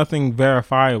 because there's nothing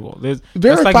verifiable. That's like me,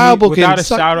 Verifiable can without a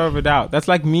suck- shadow of a doubt. That's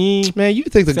like me. man, you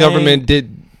think the saying- government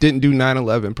didn't do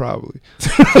 9/11 probably?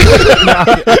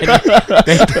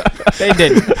 They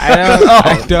didn't.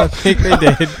 I don't think they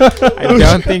did. I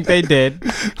don't think they did.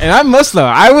 And I'm Muslim.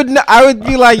 I would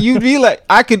be like, you'd be like,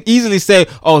 I could easily say,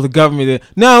 oh, the government did.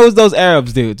 No, it was those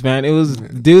Arabs dudes, man. It was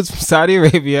dudes from Saudi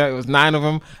Arabia. It was 9 of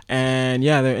them, and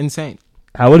yeah, they're insane.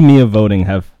 how would Mia voting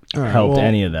have right, helped well-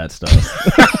 any of that stuff?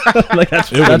 Like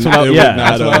that's would- what I, it would yeah, not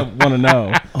that's what I have. want to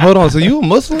know. Hold on, so you a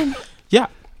Muslim? Yeah,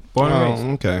 born and raised.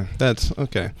 Oh, okay. That's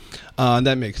okay.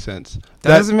 That makes sense.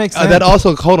 That doesn't make sense. That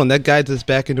also, hold on, that guides us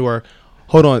back into our.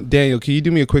 Hold on, Daniel. Can you do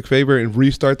me a quick favor and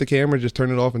restart the camera? Just turn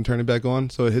it off and turn it back on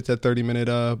so it hits that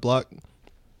 30-minute block.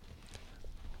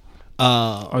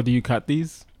 Or do you cut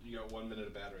these? You got 1 minute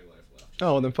of battery life left.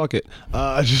 Oh, then fuck it.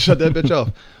 Just shut that bitch off.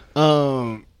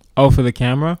 Oh, for the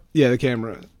camera? Yeah, the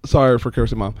camera. Sorry for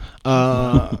cursing, mom.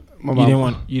 My You mom.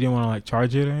 didn't want to like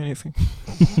charge it or anything?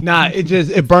 Nah,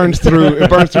 it burns through. It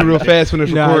burns through real fast when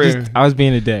it's No, recording. I was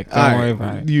being a dick. Don't All worry right,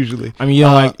 about it. Usually. I mean, you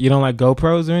don't like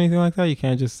GoPros or anything like that. You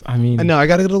can't just. I mean, No, I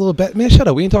gotta get a little bit. Man, shut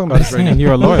up. We ain't talking about this right now. saying,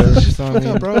 you're a lawyer. So, I Fuck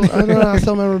mean, up, bro. I don't know how to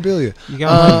sell memorabilia. you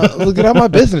got Look, get out my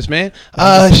business, man.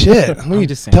 Shit. Let me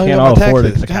just saying. tell you Can't about all afford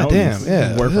taxes. it. God damn. Accountants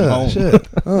Yeah. work from home. Shit.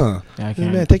 Yeah, I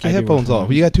can't. Man, take your I do headphones work off.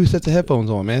 from You got 2 sets of headphones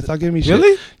on, man. Stop giving me shit.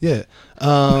 Really? Yeah.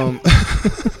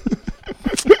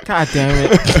 God damn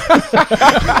it!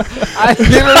 I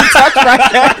literally touched my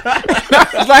head. I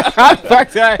was like, "How the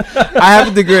fuck did I have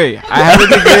a degree. I have a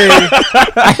degree.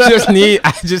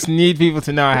 I just need people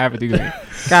to know I have a degree."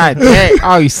 God dang!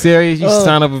 Oh, you serious? You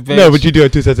son of a bitch! No, but you do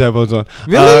have 2 sets of headphones on.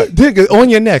 Really? On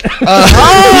your neck.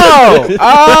 Oh!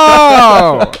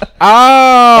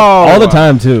 All the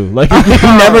time too. Like he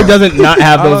never doesn't not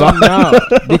have those on. No,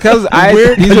 because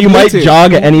these are You might Bluetooth.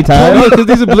 jog at any time. Because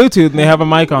these are Bluetooth and they have a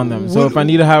mic on them. So if I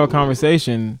need to have a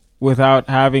conversation without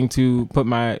having to put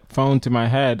my phone to my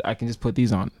head, I can just put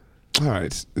these on. All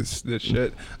right. It's this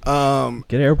shit.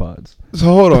 Get AirPods. So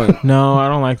hold on. No, I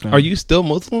don't like them. Are you still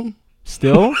Muslim?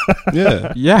 still?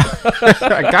 Yeah. Yeah.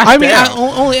 I mean, I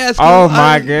only ask. Oh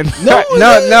my goodness! No,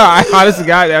 no. I honestly,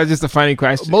 God, that was just a funny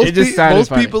question. Most, it just sounded most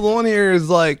funny. people on here is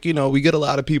like, we get a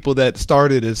lot of people that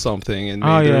started as something and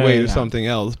made their way to something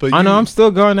else. But I know I'm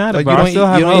still going at it, like but I still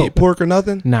have you don't hope. eat pork or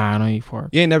nothing. Nah, I don't eat pork.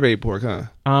 You ain't never ate pork, huh?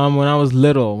 When I was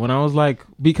little, when I was like,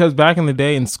 because back in the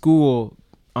day in school,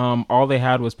 all they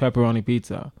had was pepperoni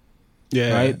pizza.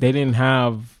 Yeah. Right? They didn't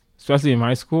have, especially in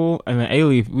my school and the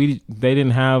A-Leaf, they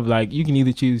didn't have like, you can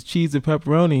either choose cheese or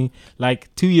pepperoni.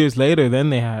 Like 2 years later, then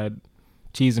they had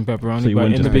cheese and pepperoni. So you but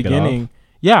wouldn't in the just pick it beginning,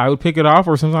 Yeah, I would pick it off,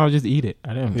 or sometimes I would just eat it.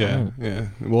 I didn't. Yeah.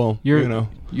 Well, You're you know,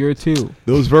 you're too.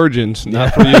 those virgins,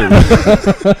 not for you.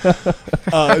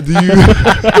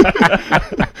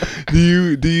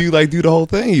 Do you like do the whole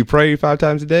thing? You pray 5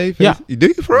 times a day? Yeah. You do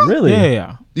you for real? Really?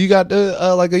 Yeah. You got the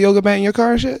like a yoga mat in your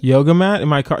car and shit? Yoga mat in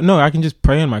my car? No, I can just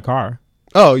pray in my car.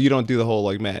 Oh, you don't do the whole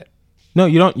like mat. No,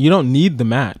 you don't. You don't need the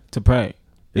mat to pray.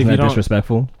 Isn't you that don't,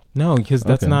 disrespectful? no, because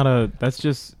that's Okay. not a. That's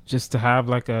just to have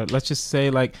like a. Let's just say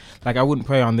like I wouldn't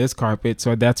pray on this carpet,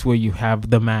 so that's where you have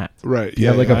the mat. Right. Do you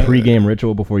have like a pre-game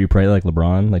ritual before you pray, like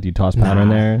LeBron? Like, do you toss powder in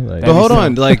Nah. there? Like, But hold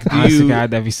on, like do Honest to you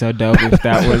God, that'd be so dope if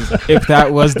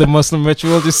that was the Muslim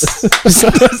ritual. Just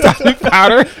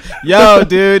powder. Yo,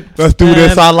 dude. let's do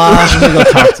this Man. Allah.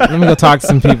 Let me go talk to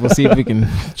some people. See if we can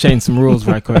change some rules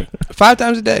right quick. 5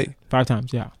 times a day. 5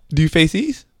 times, yeah. Do you face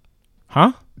east?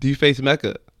 Huh? Do you face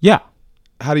Mecca? Yeah.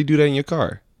 How do you do that in your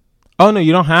car? Oh no,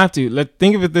 you don't have to.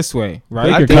 Think of it this way, I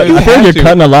right? feel like you I feel have like to. you're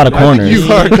cutting a lot of corners.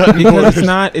 you are cutting because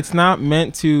corners. it's not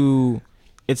meant to.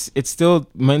 It's still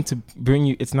meant to bring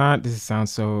you. It's not. This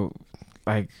sounds so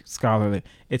like scholarly.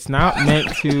 It's not meant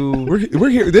to. We're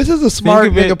here. This is a smart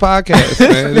of it- nigga podcast,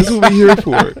 man. This is what we're here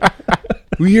for.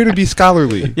 We're here to be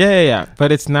scholarly. Yeah.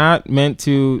 But it's not meant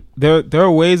to. There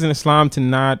are ways in Islam to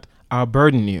not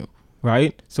burden you,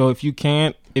 right? So if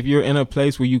you're in a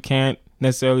place where you can't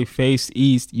necessarily face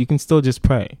east, you can still just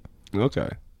pray. Okay.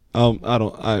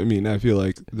 I mean, I feel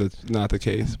like that's not the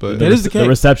case, but That is the case. The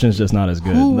reception's just not as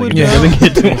good. Who Like, would it doesn't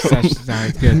get to-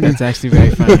 That's good. That's actually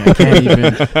very funny.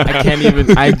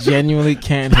 I genuinely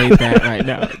can't hate that right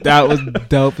now. That was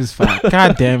dope as fuck.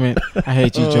 God damn it. I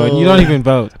hate you, Jordan. You don't even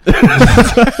vote.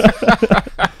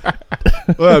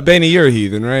 well, Benny, you're a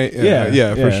heathen, right?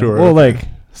 Yeah, for sure. Well, like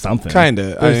something.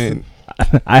 Kinda. I mean,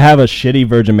 I have a shitty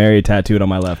Virgin Mary tattooed on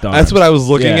my left arm. that's what I was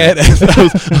looking Yeah. at. I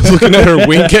was looking at her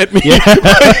wink at me.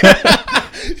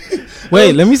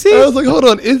 Wait, let me see. I was like, hold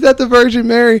on, is that the Virgin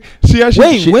Mary? She actually.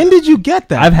 Wait, when did you get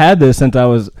that? I've had this since I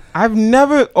was. I've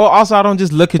never. Oh, also, I don't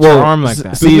just look at Well, your arm like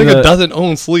that. This See, nigga the- doesn't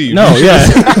own sleeves. No, yeah.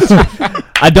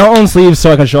 I don't own sleeves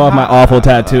so I can show off my awful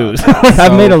tattoos.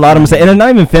 I've made a lot of mistakes, and they're not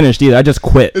even finished either. I just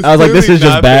quit. It's I was like, this clearly is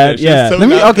just not bad. finished. Yeah. It's so Let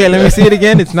me. not Okay, let me finished. see it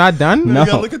again. It's not done. No. You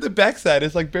gotta look at the backside.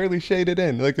 It's like barely shaded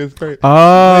in. Like it's great. He Oh.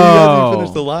 hasn't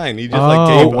finished the line. He just Oh, like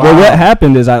gave wow. Well, what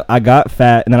happened is I got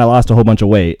fat and then I lost a whole bunch of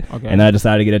weight, Okay. and then I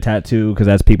decided to get a tattoo because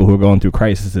that's people who are going through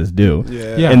crises do.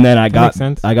 Yeah. Yeah. And then that makes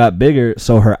sense. I got bigger,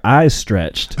 so her eyes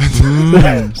stretched.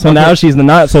 Mm. So now she's the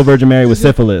not so Virgin Mary with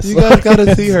syphilis. You guys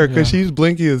gotta see her because Yeah. she's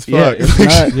blinky as Yeah, fuck. it's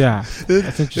not- Yeah.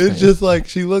 It's interesting. just like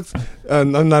she looks.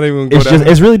 I'm not even. Gonna It's go just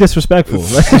down. it's really disrespectful.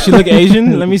 Does she look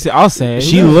Asian? Let me see. I'll say it.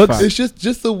 She Yeah, looks- fuck. It's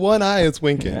just the one eye is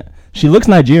winking. She looks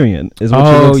Nigerian. Is what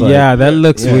she Oh looks like. yeah, that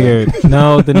looks Yeah. weird.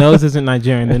 No, the nose isn't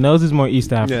Nigerian. The nose is more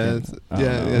East Yeah, African. it's, I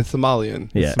don't know. it's Somalian.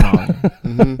 Yeah. Somali.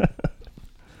 hmm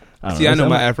I See, I know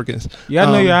my Africans. You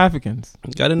gotta know Um, your Africans.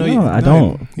 Gotta know No, you. I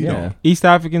don't. You Yeah. don't. East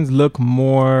Africans look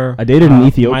more. I dated an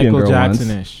Ethiopian Michael girl once.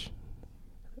 Jackson-ish.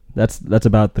 That's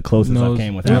about the closest I Nose-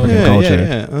 came with Yeah, African Yeah, culture.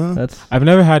 yeah, yeah. That's I've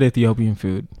never had Ethiopian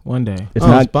food. One day. it's Oh,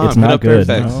 not it's bomb. it's Hit not up good.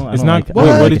 Fairfax. No, I It's don't not- like it.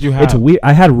 wait, what did you It's have? weird.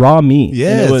 I had raw meat. Yeah,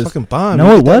 and it it's was fucking bomb.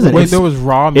 No, it wasn't. Wait, It's- there was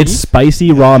raw meat. it's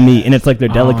spicy raw meat, and it's like their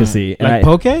delicacy. And like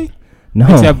poke? no,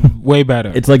 Except way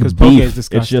better. it's like 'cause poke beef. is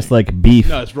disgusting. It's just like beef.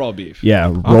 No, it's raw beef. Yeah,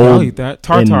 Okay, I'll rolled eat that.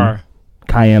 Tartar.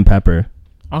 cayenne pepper.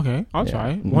 Okay, I'll Yeah. try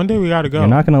it. One day we gotta go. You're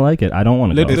not gonna like it. I don't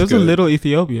want to Little, go. there's a good. little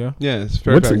Ethiopia. Yeah, it's What's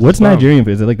Fairfax. what's bomb. Nigerian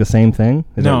food? Is it like the same thing?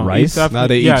 Is No, it rice? East Af- Now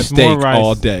they Yeah, eat it's more steak rice.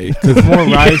 all day. It's more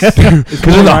rice. Because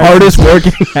they're the hardest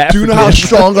working. Do you know how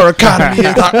strong our economy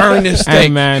is? I earn this Hey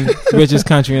steak. man, richest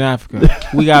country in Africa.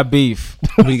 We got beef.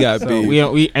 We got So beef.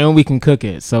 we can cook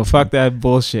it. So fuck that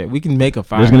bullshit. We can make a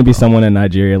fire. There's gonna be bro. someone in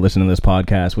Nigeria listening to this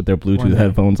podcast with their One Bluetooth day.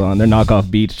 headphones on. Their knockoff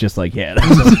beats, just like yeah.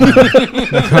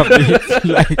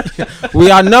 Like, we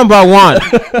are number one.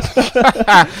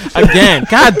 Again,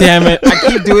 god damn it. I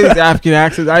keep doing these African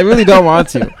accents. I really don't want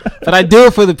to. But I do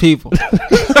it for the people.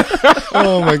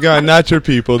 Oh my god, not your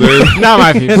people. They're Not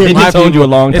my people. They My just told you a people.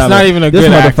 long time. It's not even a this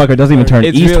good motherfucker accent. doesn't even turn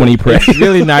It's east really, when he prays. It's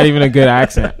really not even a good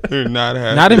accent. they're not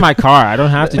happy. Not in my car. I don't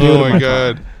have to do it Oh in my my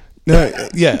car. god. No,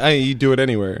 yeah, you do it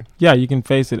anywhere. Yeah, you can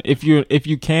face it. If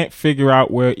you can't figure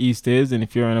out where east is, and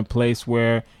if you're in a place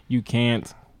where you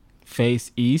can't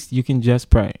face east, you can just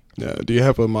pray. No, do you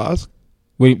have a mosque?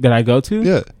 Wait, that I go to?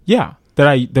 Yeah. Yeah,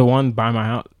 the one by my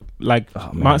house. Like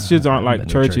Oh, man, mosques I aren't haven't like been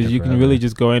to a church churches. in You can forever. really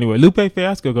just go anywhere. Lupe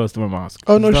Fiasco goes to a mosque.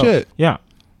 Oh no It's dope. shit. Yeah,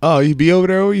 Oh, you be over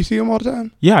there where you see him all the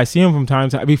time? yeah. I see him from time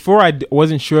to time. Before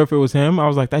wasn't sure if it was him. I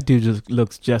was like, that dude just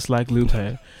looks just like Lupe.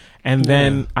 And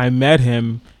then I met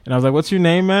him, And I was like, what's your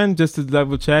name, man? Just to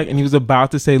double check. And he was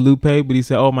about to say Lupe, but he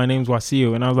said, oh, my name's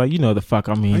Wasiu. And I was like, you know the fuck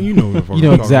I mean. You know what the fuck You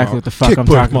know I'm exactly what the fuck Kick I'm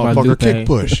push, talking about, motherfucker, Lupe. kick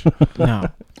push. No.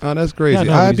 Oh, that's crazy. Yeah,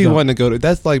 no, I'd he's be not. wanting to go to.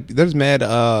 That's like there's mad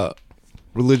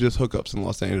religious hookups in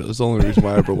Los Angeles. It's the only reason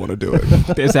why I ever want to do it.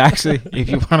 There's actually, if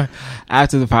you want to,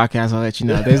 after the podcast, I'll let you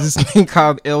know. There's this thing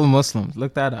called Ill Muslims.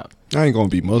 Look that up. I ain't gonna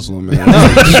be Muslim, man. No,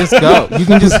 you can just go. You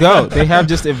can just go. They have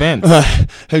just events.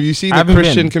 Have you seen I the haven't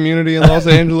Christian been. community in Los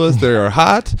Angeles? They are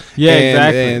hot. Yeah, and,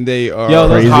 exactly. And they are Yo,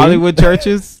 those Crazy. Hollywood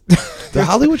churches. the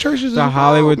Hollywood churches. The are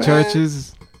Hollywood wild, man.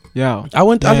 churches. Yo. I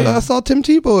went. Man. I saw Tim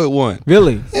Tebow at one.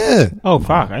 Really? Yeah. Oh,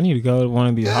 fuck. I need to go to one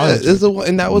of these Yeah, Hollywood this is the one,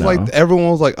 and that was No. like everyone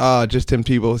was like, just Tim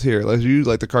Tebow's here. Like you,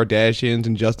 like the Kardashians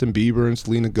and Justin Bieber and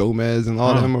Selena Gomez and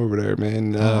all Huh. them over there,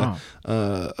 man.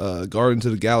 Oh, Guardians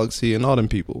of the Galaxy and all them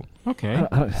people. okay.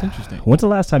 I don't- That's interesting. When's the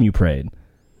last time you prayed?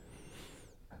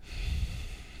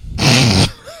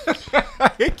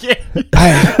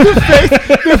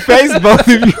 The face both of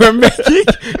you are making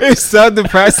is so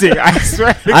depressing. I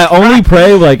swear. to I God. only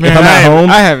pray like Man, if I'm at home.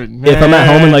 I haven't. If I'm at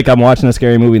home and man. like I'm watching a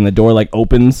scary movie and the door like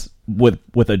opens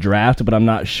with a draft, but I'm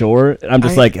not sure. I'm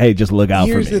just like, hey, just look out for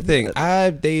me. Here's the thing: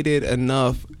 I've dated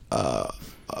enough,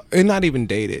 and not even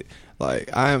dated. Like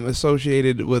I am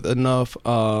associated with enough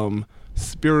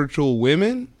spiritual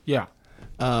women Yeah.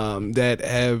 that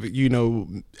have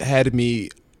had me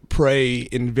pray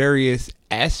in various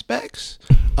aspects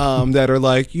that are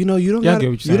like you don't Yeah, I gotta, get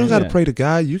what you're you don't saying. got to Yeah. pray to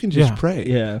God. You can just Yeah. pray.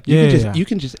 Yeah. You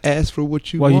can just ask for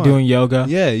what you While want. you're doing yoga,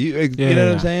 Yeah, you know what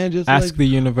yeah. I'm saying? Just ask like, the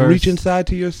universe. reach inside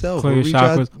to yourself. Clear or your reach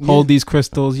out- chakras. yeah. Hold these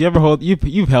crystals. You ever hold?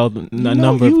 You've held a No,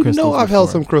 number of you crystals. know I've held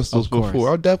before. some crystals Of course.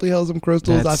 before. I've definitely held some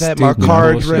crystals. That's I've had my stupid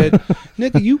cards bullshit. read.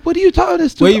 Nigga, what are you talking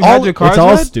this to? Wait, you had your cards It's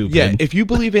all read? stupid. Yeah, if you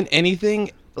believe in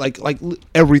anything, like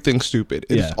everything's stupid.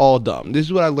 It's Yeah. all dumb. This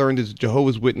is what I learned as a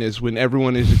Jehovah's Witness when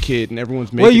everyone is a kid and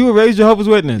everyone's making. Wait, you were raised Jehovah's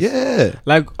Witness? Yeah,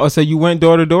 Like, oh, so you went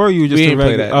door to door? Or you were just We a ain't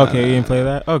play regular? that. Okay, Nah, you didn't nah, play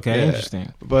that. Okay, Yeah.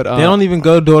 interesting. but They don't even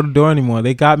go door to door anymore.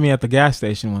 They got me at the gas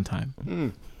station one time.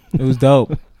 It was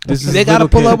dope. This is They gotta little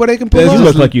pull kid. up where they can pull They You up.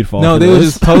 just look like you'd fall. No, for they would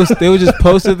this. just post. They would just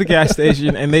post at the gas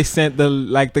station, and they sent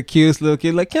the cutest little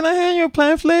kid like, "Can I hand you a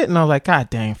pamphlet?" And I was like,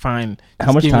 "God dang, fine." How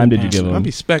Just much give me time the did you give pamphlet. I'd him?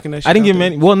 be specking that shit. I didn't out give him there.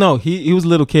 any. Well, no, he was a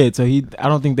little kid, so I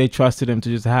don't think they trusted him to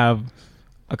just have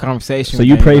a conversation. So with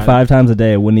you pray anybody. 5 times a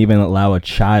day. Wouldn't even allow a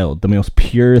child, the most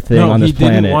pure thing No, on this he didn't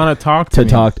planet, want to talk to to me.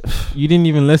 talk. You didn't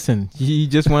even listen. He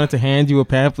just wanted to hand you a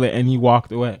pamphlet, and he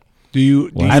walked away. Do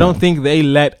you? Wow. I don't think they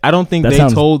let. I don't think That they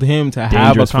sounds told him to have a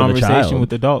dangerous for the conversation child.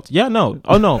 with adults. Yeah, no.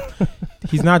 Oh no,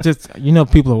 he's not just.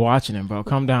 People are watching him, bro.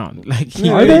 Calm down. Like he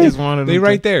Yeah, Are really they? just wanted. They him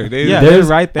right to, there. They, Yeah, There's- they're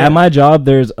right there. At my job,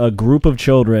 there's a group of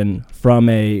children from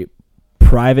a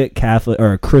private Catholic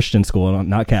or a Christian school,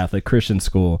 not Catholic, Christian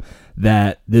school,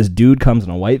 that this dude comes in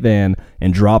a white van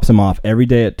and drops them off every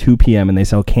day at 2 p.m. and they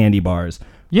sell candy bars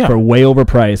Yeah. for way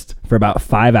overpriced for about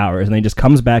 5 hours, and they just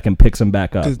comes back and picks them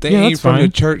back up. Because they Yeah, ain't that's from the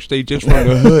fine. church. They just from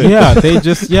the hood. Yeah, they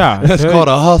just That's they're- called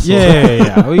a hustle.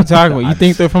 Yeah. What are you talking about? You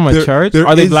think they're from a There- church? there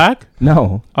Are they is- black?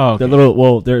 No, Oh, they're okay. little.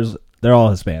 Well, they're all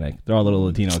Hispanic. They're all little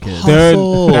Latino kids.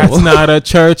 Hustle. That's not a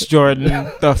church, Jordan.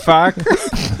 The fuck?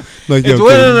 Like, It's,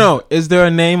 wait, no. Is there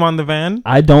a name on the van?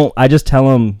 I don't. I just tell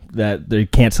them that they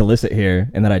can't solicit here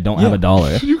and that I don't have Yeah.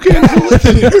 $1. You can't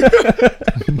solicit here.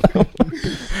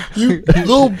 You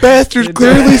little bastards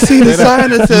clearly see the sign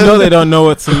that You says. know they don't know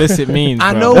what solicit means.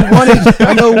 I bro.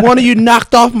 know one of you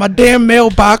knocked off my damn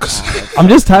mailbox. I'm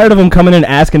just tired of them coming in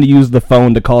asking to use the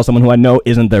phone to call someone who I know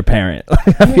isn't their parent.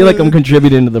 I feel like I'm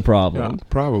contributing to the problem.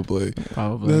 Probably.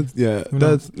 Probably. Yeah. Who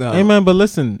knows? That's no. Hey man, but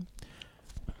listen,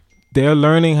 they're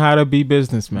learning how to be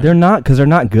businessmen. They're not, because they're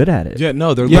not good at it. Yeah,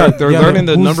 no, they're Yeah, they're yeah, learning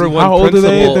the who's- number one how old are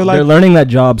principle. they? They're like- They're learning that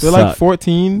jobs They're suck. like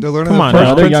 14. They're learning Come the on, first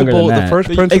now. they're younger principle. than The that. first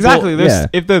principle. Exactly. Yeah.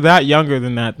 If they're that younger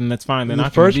than that, then that's fine. They're The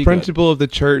not gonna first be good. principle of the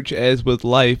church, as with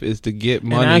life, is to get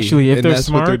money. And actually, if and they're that's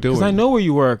smart, what they're because doing. I know where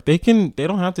you work, they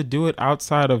don't have to do it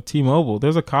outside of T-Mobile.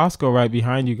 There's a Costco right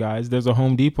behind you guys. There's a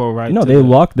Home Depot right. No,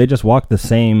 to they just walk the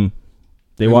same.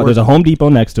 They walk. There's a Home Depot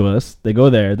next to us. They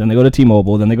go there, then they go to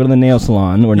T-Mobile, then they go to the nail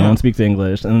salon where no Yeah. one speaks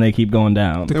English, and then they keep going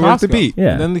down. The They work the Costco. beat.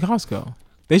 Yeah. And then the Costco.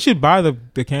 They should buy the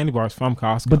candy bars from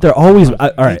Costco. But they're always all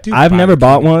right. do I've buy never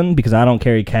bought candy. one because I don't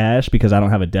carry cash because I don't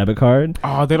have a debit card.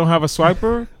 Oh, they don't have a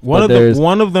swiper. But there's-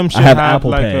 One of them should I have have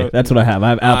Apple like Pay. a. That's what I have. I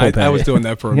have Apple Pay. I was doing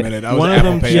that for a minute. I was One of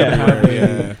Apple them Pay should everywhere. have a-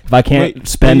 Yeah. If I can't Wait,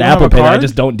 spend you don't have Apple a Pay, I card?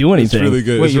 just don't do It's anything. really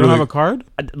good. Wait, It's you don't really have a card?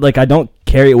 Like I don't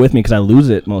carry it with me because I lose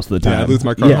it most of the time. Yeah, I lose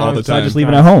my card all the So I time. just leave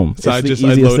it at home. So I It's the just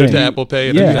easiest load it thing. to Apple Pay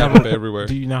and Yeah. I use Apple Pay everywhere.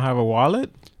 Do you now have a wallet?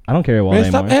 I don't carry a wallet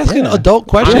Man, stop anymore. asking Yeah. adult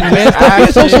questions, man. Stop being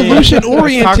so Actually, solution let's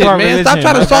oriented, talk about man. Stop religion.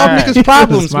 trying to My solve bad. niggas'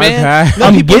 problems, My man. bad. Let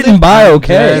I'm people getting live- by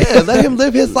okay. Yeah, let him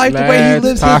live his life the way he Let's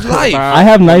lives talk his life. about- I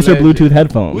have nicer religion. Bluetooth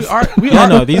headphones. We Yeah, are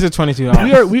no, these are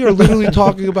 $22. we are literally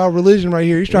talking about religion right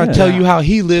here. He's trying to Yeah. tell you how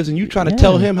he lives, and you trying to Yeah.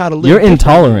 tell him how to live. You're differently.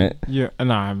 intolerant. No, I'm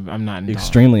not intolerant.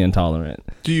 Extremely intolerant.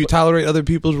 Do you tolerate other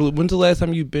people's religion? When's the last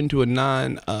time you've been to a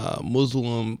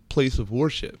non-Muslim place of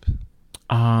worship?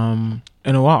 In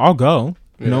a while, I'll go.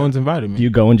 Yeah. No one's invited me. Do you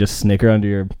go and just snicker under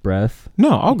your breath?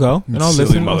 No, I'll go and I'll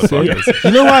Silly listen. I'll sit. motherfuckers.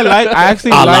 You know what I like? I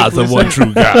actually like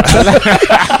listening. God.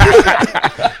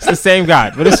 It's the same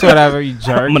God, but it's whatever. You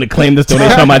jerk. I'm gonna claim this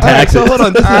donation on my All right, taxes. so hold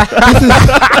on. This is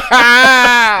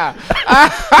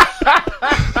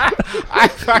I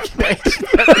fucking hate you.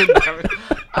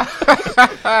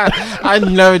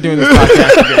 I'm never doing this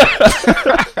podcast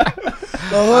again.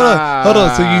 hold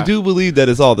on. So you do believe that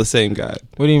it's all the same God?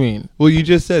 What do you mean? Well, you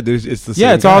just said it's the same.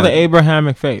 Yeah, it's all God. the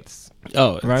Abrahamic faiths.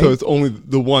 Oh, right? So it's only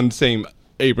the one same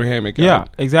Abrahamic God. Yeah,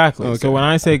 exactly. Okay. So when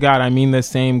I say God, I mean the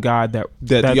same God that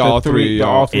That the all three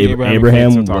Abrahamic faiths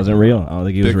Abraham are talking wasn't about. real. I don't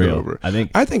think he was Dick real. over. I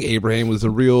think Abraham was a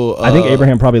real. I think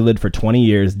Abraham probably lived for 20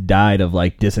 years, died of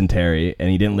like dysentery, and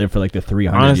he didn't live for like the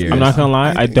 300 Honestly, years. I'm not gonna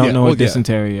lie. I don't Yeah, know well, what yeah.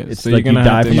 dysentery is. It's so like you're gonna you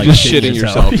die have to from, You like, just shit shitting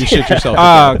yourself. yourself. You shit yourself.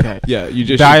 Oh, okay. Yeah, you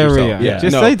just Diarrhea. Shit yourself. Yeah,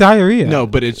 Just no, say diarrhea. No,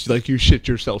 but it's like you shit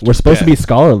yourself. We're supposed to be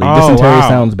scholarly. Oh, Dysentery wow.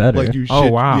 sounds better. like you. Shit,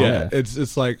 Oh, wow. Yeah,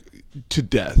 it's like to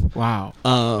death. Wow.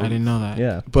 I didn't know that.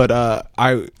 yeah. But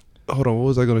I hold on. What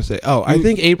was I going to say? Oh, I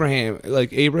think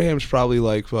Abraham's probably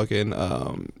like fucking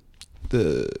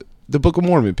the Book of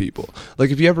Mormon people. Like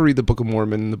if you ever read the Book of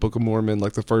Mormon,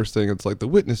 like the first thing it's like the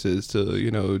witnesses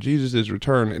to Jesus'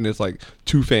 return, and it's like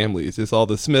two families. It's all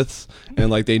the Smiths and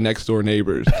like they next door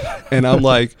neighbors, and I'm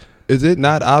like. Is it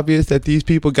not obvious that these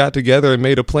people got together and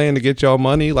made a plan to get y'all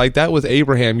money? Like that was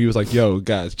Abraham. He was like, "Yo,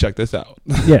 guys, check this out."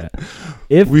 Yeah.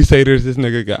 If We say there's this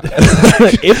nigga God.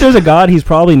 if there's a God, he's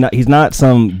probably not. He's not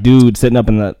some dude sitting up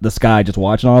in the sky just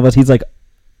watching all of us. He's like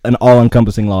an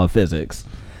all-encompassing law of physics.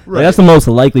 Like, Right. that's the most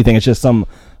likely thing. It's just some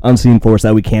unseen force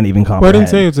that we can't even Well, I comprehend. didn't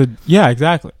say it's a. Yeah,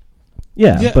 exactly.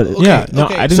 Yeah, but okay, Yeah, no,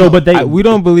 okay. I didn't. So, know. but we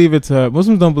don't believe it's a.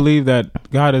 Muslims don't believe that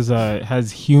God is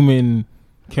has human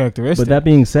characteristics. that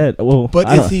being said, well, But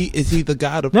I don't- is he the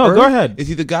God of No, Earth? go ahead. Is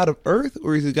he the God of Earth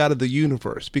or is he the God of the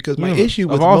universe? Because my Universe, issue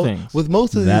of with all things. with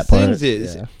most of That these part,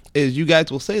 things is you guys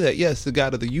will say that yes, the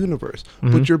God of the universe,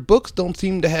 Mm-hmm. but your books don't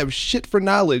seem to have shit for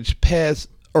knowledge past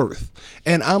Earth.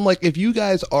 And I'm like, if you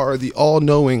guys are the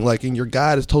all-knowing, like, and your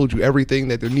God has told you everything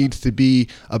that there needs to be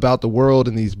about the world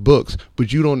in these books,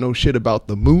 but you don't know shit about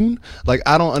the moon, like,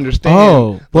 I don't understand.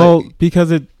 Oh well, like,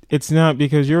 because it's not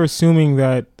because you're assuming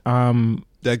that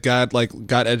that God like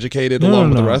got educated along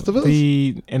with the rest of us.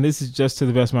 And this is just to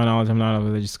the best of my knowledge. I'm not a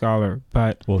religious scholar,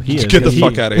 but well, he is. Get the He-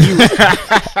 fuck out of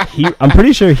here. I'm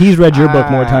pretty sure he's read your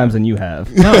book more times than you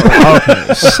have. no.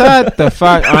 Okay, shut the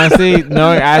fuck. Honestly,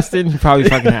 knowing Aston, he probably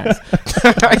fucking has.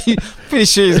 Pretty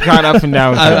sure he's gone up and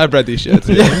down with that. I've read these shits.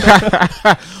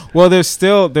 Well, there's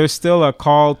still a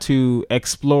call to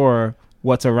explore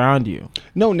what's around you.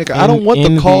 No, nigga, I don't want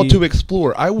in the call the- to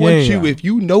explore. I want Yeah, you, yeah. if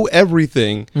you know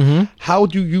everything, how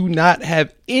do you not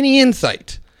have any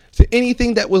insight to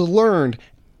anything that was learned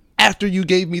after you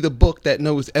gave me the book that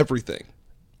knows everything?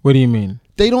 What do you mean?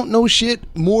 They don't know shit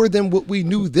more than what we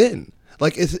knew then.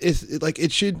 Like it's like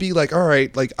it should be like, all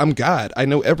right, like I'm God, I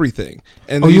know everything.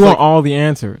 And Oh, he's you want like, all the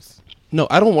answers. no,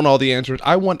 I don't want all the answers.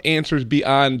 I want answers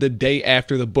beyond the day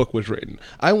after the book was written.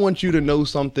 I want you to know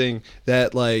something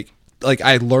that like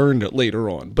I learned it later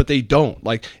on, but they don't.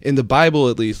 Like in the Bible,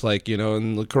 at least, like,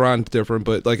 in the Quran's different,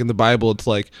 but like in the Bible, it's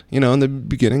like, in the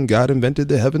beginning, God invented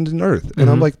the heavens and earth. And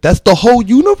I'm like, that's the whole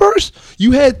universe?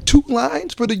 You had 2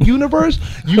 lines for the universe?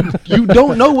 You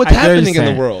don't know what's I get what you're happening in the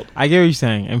saying. world. I get what you're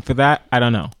saying, and for that, I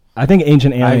don't know. I think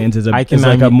Ancient Aliens is like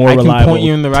a more I can reliable point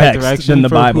you in the right text direction than the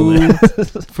for Bible who-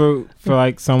 is. for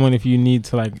like someone if you need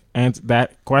to like answer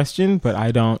that question, but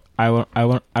I don't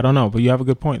know. But you have a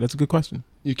good point. That's a good question.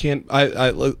 You can't.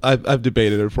 I've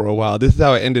debated it for a while. This is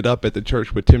how I ended up at the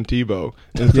church with Tim Tebow.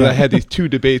 And so I had these 2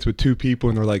 debates with 2 people,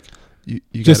 and they're like, "You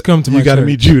Just come to my You got to church."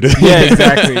 meet Judah." Yeah,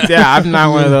 exactly. Yeah, I'm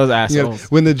not one of those assholes.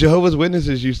 When the Jehovah's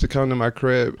Witnesses used to come to my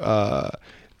crib,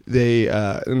 they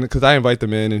because I invite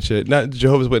them in and shit. Not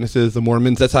Jehovah's Witnesses, the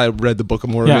Mormons. That's how I read the Book of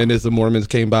Mormon. Yeah. Is the Mormons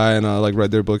came by and like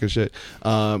read their book and shit.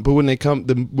 But when they come,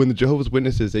 when the Jehovah's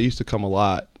Witnesses, they used to come a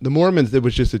lot. The Mormons, it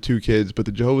was just the 2 kids, but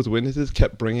the Jehovah's Witnesses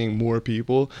kept bringing more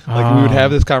people. Like we would have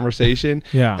this conversation,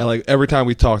 Yeah. and like every time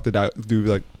we talked, the dude would be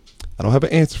like, "I don't have an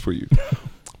answer for you."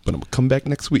 But I'm gonna come back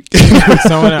next week.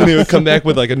 Someone And they would else. come back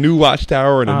with like a new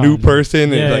watchtower and a Oh, new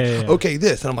person, and yeah, like, yeah, yeah. okay,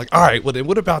 this, and I'm like, all right, well then,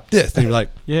 what about this? And you're like,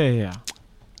 Yeah.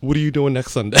 what are you doing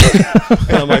next Sunday?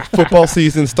 And I'm like, football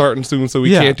season starting soon, so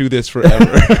we Yeah. can't do this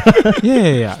forever.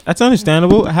 Yeah. That's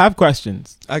understandable. I have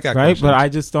questions. I got Right, questions. but I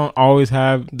just don't always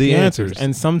have The the answers. answers.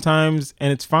 And sometimes,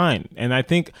 and it's fine. And I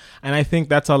think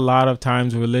that's a lot of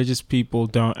times religious people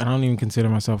don't. And I don't even consider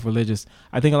myself religious.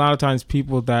 I think a lot of times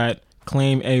people that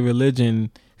claim a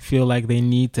religion feel like they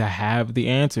need to have the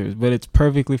answers, but it's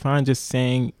perfectly fine just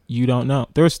saying you don't know.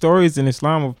 There are stories in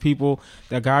Islam of people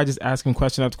that God just asking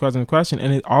question after question after question,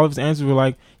 and all of his answers were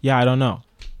like, "Yeah, I don't know,"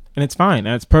 and it's fine.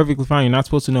 And it's perfectly fine. You're not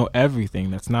supposed to know everything.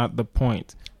 That's not the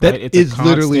point. That right? It's a is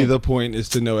literally constant- the point, is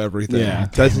to know everything. Yeah.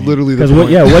 That's literally the Because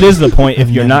point. what is the point if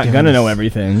you're Never not gonna done know this.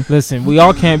 everything? Listen, we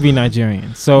all can't be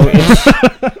Nigerian, so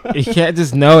you can't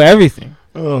just know everything.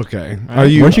 Okay.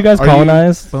 Right. Weren't you guys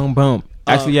colonized? Boom, boom.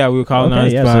 Actually, yeah, we were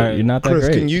colonized Okay, yeah, by. so you're not that Chris,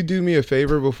 great. can you do me a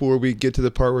favor before we get to the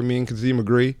part where me and Kazim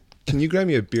agree? Can you grab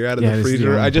me a beer out of Yeah, the this is the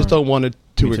freezer? only I just part. don't want it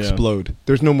to Me too. explode.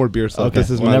 There's no more beer stuff. Okay, This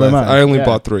is well, my never last. mind. I only Yeah.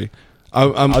 bought 3.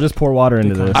 I'm I'll just pour water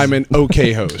into Because- this. I'm an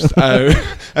okay host. I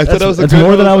said I was a that's good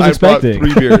more than I host. was brought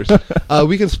expecting. 3 beers.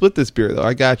 We can split this beer though.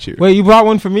 I got you. Wait, you brought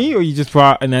one for me, or you just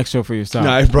brought an extra for yourself?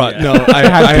 No, I brought Yeah. no.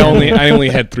 I only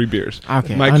had 3 beers.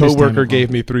 Okay, My coworker understandable.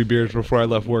 gave me 3 beers before I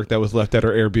left work. That was left at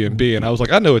her Airbnb, and I was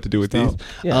like, I know what to do with these.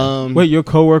 Yeah. Wait, your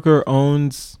coworker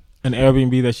owns an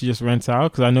Airbnb that she just rents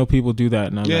out? Because I know people do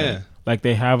that. And Yeah. like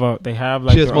they have like She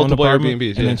has their own multiple apartment, Airbnbs,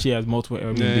 and yeah. then she has multiple Yeah,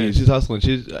 Airbnbs. she's hustling.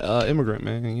 She's immigrant,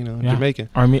 man. You know, Yeah. Jamaican.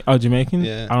 Jamaican?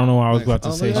 Yeah. I don't know why I was Nice. about to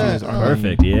Oh, say look she at was that. Armenian.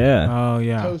 Perfect. Yeah. Oh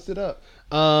yeah. Toast it up.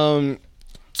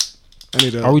 I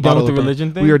need a Are we done bottle with the of bourbon.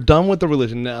 religion thing? We are done with the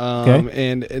religion. Okay.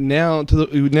 And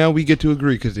now we get to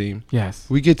agree, Kazim. Yes.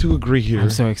 We get to agree here. I'm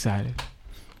so excited.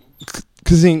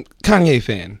 Kazim, Kanye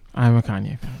fan. I'm a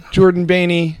Kanye fan. Jordan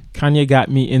Bainey. Kanye got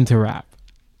me into rap.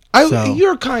 So-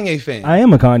 You're a Kanye fan. I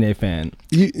am a Kanye fan.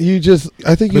 You just.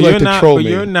 I think you But like you're to not. troll But me.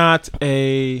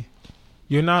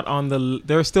 you're not on the.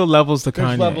 There are still levels to There's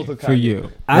Kanye, levels of for Kanye.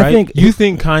 you. I right? think- you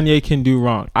think Kanye can do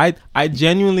wrong. I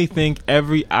genuinely think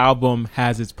every album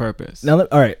has its purpose. Now,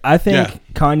 all right. I think Yeah.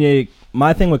 Kanye.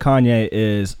 My thing with Kanye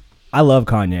is I love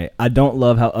Kanye. I don't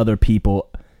love how other people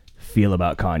feel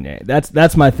about Kanye.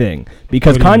 That's my thing,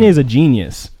 because What do you Kanye mean? is a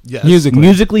genius. Yes.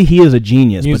 Musically. He is a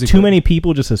genius, but Musically. too many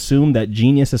people just assume that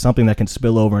genius is something that can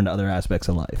spill over into other aspects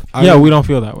of life. Yeah, we don't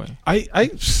feel that way.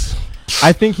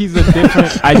 I think he's a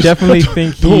different. I definitely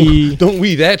think he. don't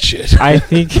we that shit. I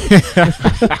think.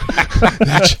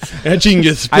 That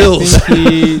genius I spills. think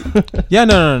he. Yeah,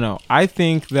 no. I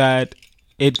think that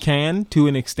it can to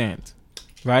an extent,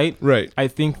 right? Right. I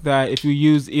think that if you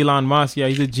use Elon Musk, yeah,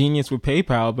 he's a genius with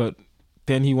PayPal, but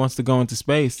then he wants to go into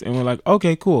space, and we're like,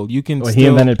 okay, cool, you can. Well, still... he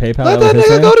invented PayPal. Let that that was his nigga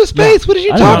thing? go to space. Yeah. What are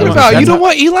you I don't talking know. about? You That's don't not-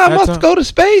 want Elon that's Musk to not- go to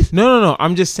space? No.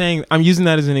 I'm just saying. I'm using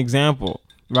that as an example,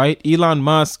 right? Elon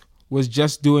Musk was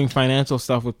just doing financial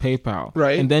stuff with PayPal,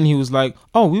 Right. And then he was like,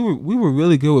 oh, we were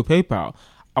really good with PayPal.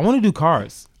 I want to do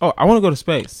cars. Oh, I want to go to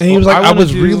space. And he Oh, was like, I wanna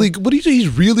was do- really. What do you say? He's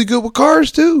really good with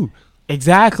cars too.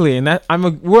 Exactly, and that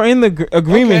we're in the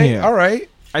agreement Okay, here. all right.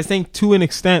 I think to an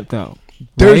extent, though.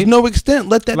 There's right? no extent.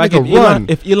 Let that like nigga if run.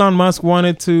 if Elon Musk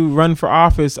wanted to run for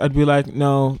office, I'd be like,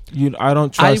 no, I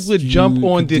don't I trust. would you jump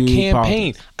on to the do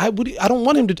campaign. politics. I don't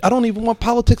want him to. I don't even want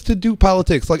politics to do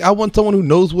politics. Like I want someone who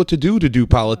knows what to do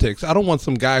politics. I don't want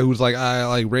some guy who's like I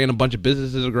like ran a bunch of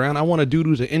businesses around. I want a dude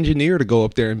who's an engineer to go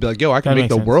up there and be like, yo, I can That make makes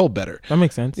the sense. world better. That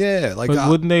makes sense. Yeah, like But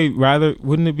wouldn't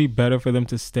it be better for them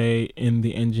to stay in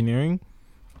the engineering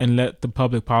and let the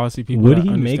public policy people? Would that he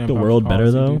make understand the public world better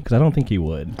policy though? do? Because I don't think he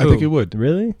would. I think he would.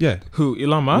 Really? Yeah, Who,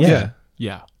 Elon Musk? yeah.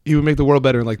 Yeah. He would make the world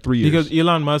better in like 3 years. Because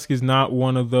Elon Musk is not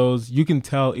one of those. You can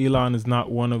tell Elon is not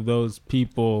one of those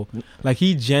people. Like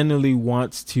he genuinely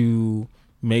wants to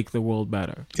make the world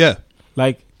better. yeah,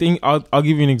 Like I'll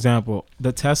give you an example.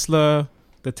 The Tesla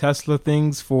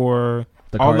things for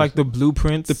The all cars. like the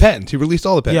blueprints. the patents. He released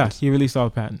all the Yeah, patents. he released all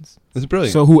the patents. It's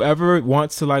brilliant. So whoever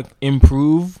wants to like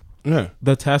improve yeah,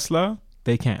 the Tesla,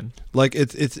 they can. like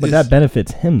it's But it's, that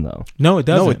benefits him though. No, it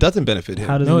doesn't. no, it doesn't benefit him.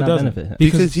 How does No, it it not doesn't. benefit him?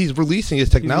 because he's releasing his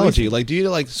technology. releasing- Like, do you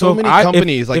like So so if many I- if-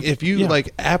 companies? Like, if- if you yeah.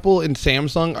 like Apple and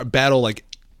Samsung battle like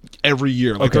every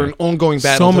year, like Okay. they're in ongoing So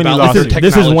battles many about like, their lawsuits.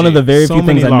 technology. This is one of the very So few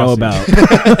things many I know lawsuits.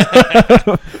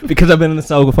 about because I've been in the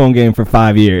cell phone game for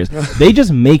 5 years. They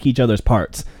just make each other's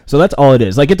parts, so that's all it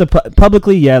is. Like it's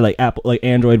publicly, yeah, like Apple, like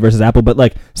Android versus Apple, but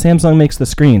like Samsung makes the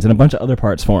screens and a bunch of other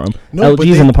parts for them. No, but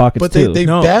LG's they- in the pockets but too. they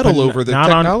No, battle but over the not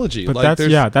on- technology. But like,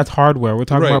 that's that's hardware. We're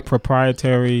talking Right. about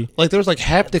proprietary. like there's like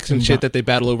haptics and shit that they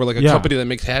battle over. Like a Yeah. company that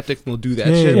makes haptics and will do that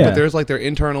Yeah, shit. yeah. But there's like their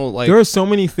internal like There are so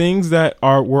many things that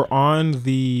were on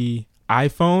the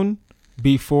iPhone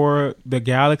before the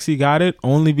Galaxy got it,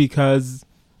 only because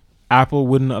Apple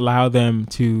wouldn't allow them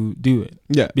to do it.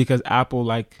 Yeah. Because Apple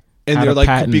And had they're a like,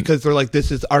 patent. because they're like,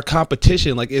 this is our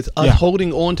competition. Like, it's us Yeah.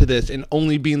 holding on to this and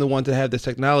only being the ones that have this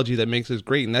technology that makes us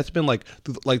great. And that's been like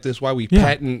this why we Yeah.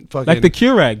 patent fucking. like the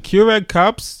Keurig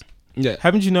cups. yeah.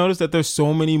 Haven't you noticed that there's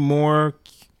so many more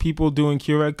people doing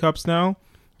Keurig cups now,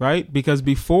 right? Because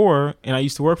before, and I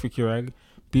used to work for Keurig,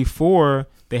 before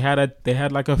they had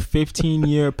like a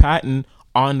 15-year patent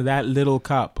on that little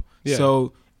cup. Yeah.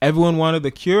 So everyone wanted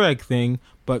the Keurig thing,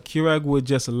 but Keurig would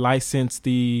just license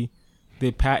the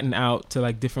patent out to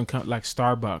like different like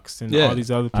Starbucks and Yeah. all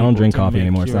these other people. I don't drink to coffee make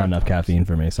anymore. It's not Keurig enough cups. caffeine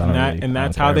for me, so I don't really, And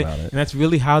that's I don't how care they about it. and that's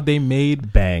really how they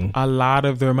made Bang. a lot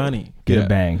of their money. Get Yeah. a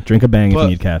bang. Drink a bang if But you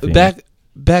need caffeine.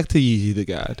 back to Yeezy the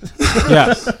God.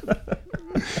 Yes.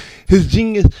 His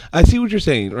genius. I see what you're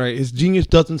saying, right? His genius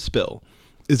doesn't spill,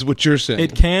 is what you're saying.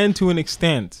 It can to an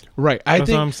extent. Right. That's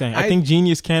what I'm saying. I think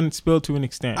genius can spill to an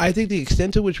extent. I think the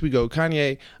extent to which we go,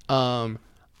 Kanye,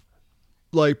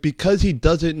 like, because he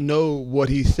doesn't know what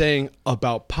he's saying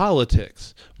about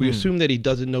politics, we assume that he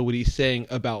doesn't know what he's saying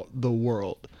about the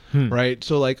world, right?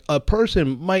 So, like, a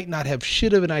person might not have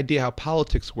shit of an idea how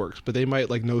politics works, but they might,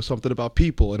 like, know something about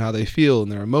people and how they feel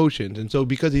and their emotions. And so,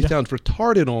 because he sounds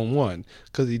retarded on one,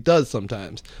 because he does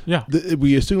sometimes, Yeah.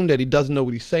 we assume that he doesn't know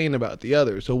what he's saying about the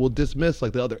other. So we'll dismiss,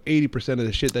 like, the other 80% of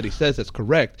the shit that he says that's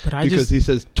correct, But I because just- he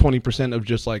says 20% of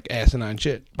just, like, asinine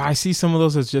shit. But I see some of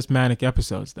those as just manic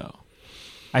episodes, though.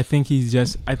 I think he's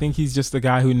just the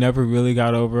guy who never really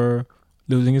got over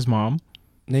losing his mom.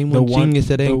 Name The one genius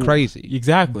that ain't the- crazy.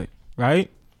 Exactly. Right?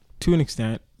 To an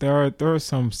extent. There are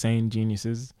some sane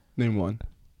geniuses. Name one.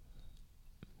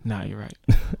 Nah, you're right.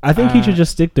 I think he should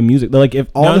just stick to music. Like, if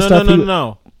all the stuff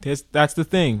No. That's the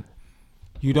thing.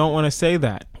 You don't want to say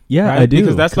that. Yeah, right? I do.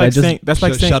 Because that's like saying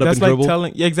shut up and dribble?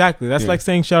 telling. Yeah, exactly. That's Yeah. like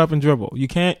saying shut up and dribble. You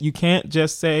can't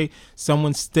just say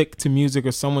someone stick to music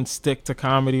or someone stick to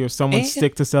comedy or someone And-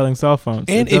 stick to selling cell phones.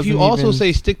 And It if you doesn't also even-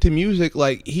 say stick to music,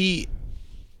 like, he,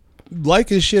 like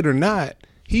his shit or not,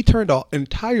 he turned an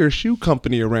entire shoe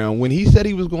company around. When he said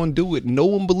he was going to do it, no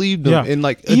one believed him. Yeah. And,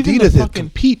 like, Even the Adidas fucking-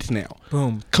 competes now.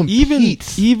 boom.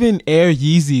 Competes. Even Air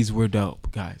Yeezys were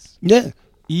dope, guys. Yeah.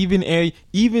 Even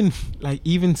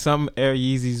some Air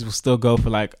Yeezys will still go for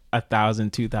like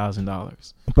 $1,000,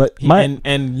 $2,000. But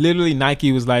And literally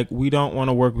Nike was like, we don't want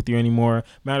to work with you anymore.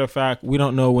 Matter of fact, we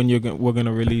don't know when we're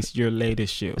gonna release your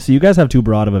latest shoe. So you guys have too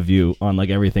broad of a view on like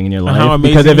everything in your On how life,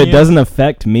 amazing because if he it is? doesn't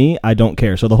affect me, I don't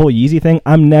care. So the whole Yeezy thing,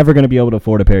 I'm never going to be able to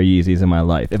afford a pair of Yeezys in my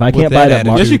life. If I can't buy that it at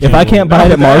attitude. Yes, you if I can. can't buy Not it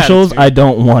at with that Marshalls, attitude. I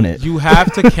don't want it. You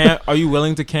have to camp. Are you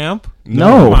willing to camp?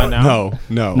 No. Come on now.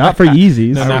 No. Not for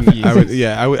Yeezys. No, I not would, for I would, Yeezys.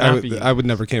 yeah, I would, Not for Yeezys. I would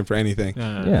never camp for anything.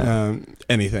 No. Yeah.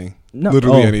 Anything. No.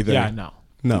 Literally Oh. anything. Yeah, no.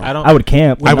 No. I don't. I would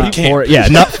camp. I would not camp. for yeah,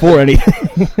 not for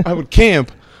anything. I would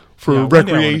camp for Yeah, one day I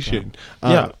wanna recreation.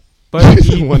 Yeah, but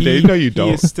One day. No, you He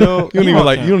don't. is still. You don't he even won't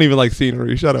like. camp. You don't even like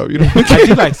scenery. Shut up. You don't. I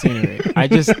do like scenery. I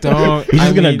just don't. He's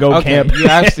just gonna go okay, camp. You're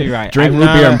absolutely right. Drink I'm root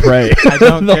beer not- and pray I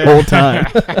don't the care. whole time.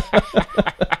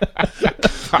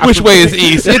 Which way is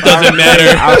east? It doesn't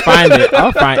matter. I'll find it.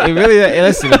 I'll find it. Really,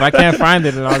 listen, if I can't find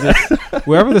it, then I'll just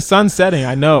wherever the sun's setting,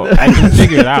 I know I can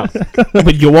figure it out.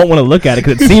 But you won't want to look at it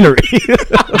because it's scenery.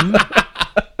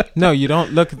 No, you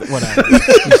don't look at whatever.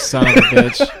 You son of a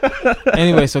bitch.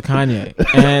 Anyway, so Kanye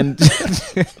and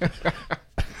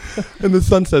And the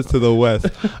sun sets to the west.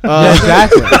 yeah,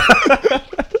 exactly.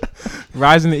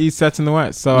 Rise in the east, sets in the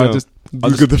west. So No. I'll just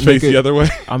Look at the face make it- the other way,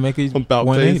 I'll make a About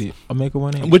 180. I'll make a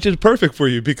 180. which is perfect for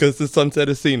you because the sunset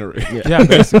is scenery. Yeah,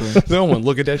 basically. No one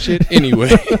look at that shit anyway.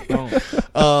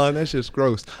 That shit's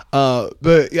gross.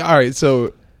 But yeah, all right.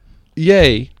 So,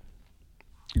 yay,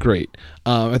 great.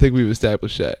 I think we've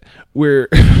established that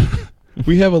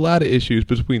we have a lot of issues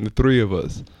between the three of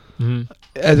us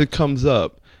as it comes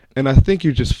up, and I think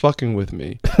you're just fucking with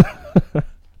me.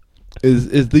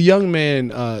 Is the young man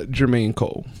Jermaine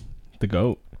Cole? The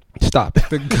goat. Stop it.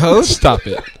 The ghost? Stop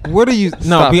it. What are you? No,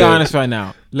 Stop be it. honest right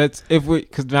now.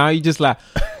 Because now you just laugh.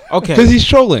 Okay. Because he's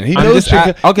trolling. He I'm knows.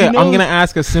 just okay, he I'm knows- going to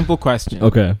ask a simple question.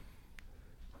 Okay.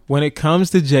 When it comes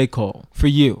to J. Cole, for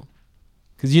you,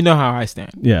 because you know how I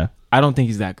stand, Yeah. I don't think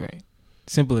he's that great.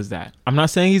 Simple as that. I'm not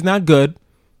saying he's not good.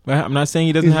 Right? I'm not saying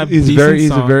he doesn't have He's decent He's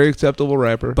songs. a very acceptable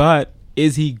rapper. But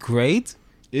is he great?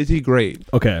 Is he great?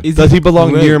 Okay. Is Does he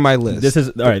belong great? near my list? This is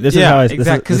all right. This is yeah, how I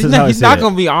exactly. Because This is how I he's see not it.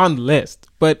 going to be on the list.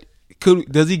 But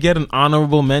does he get an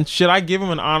honorable mention? Should I give him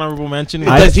an honorable mention?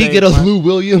 Does he get us Lou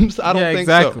Williams? I don't think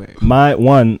exactly.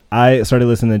 so. I started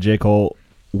listening to J. Cole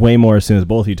way more as soon as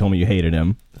both of you told me you hated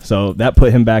him. So that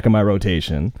put him back in my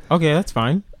rotation. Okay, that's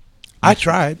fine. I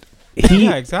tried.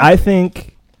 Yeah, exactly. I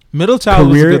think Middle Child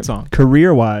was a good song.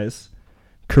 career wise,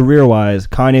 career-wise,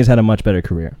 Kanye's had a much better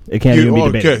career. It can't even be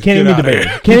debated. Can't even be debated.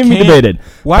 Can't even be debated.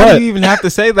 Why do you even have to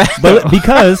say that? But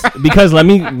because let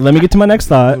me get to my next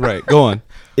thought. Right, go on.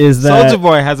 Is that Soulja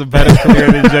Boy has a better career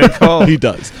than J. Cole. He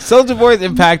does. Soulja Boy's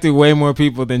impacted way more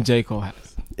people than J. Cole has.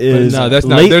 is No, that's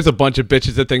not. late- There's a bunch of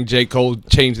bitches that think J. Cole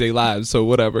changed their lives, so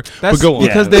whatever. That's but go on.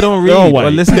 because Yeah. they don't They're all read or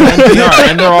white. listen to NPR,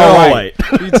 and they're all They're all white.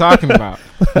 What are you talking about?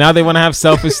 Now they want to have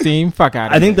self-esteem? Fuck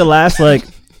out of I think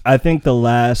the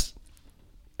last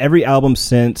every album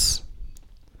since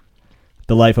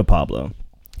The Life of Pablo.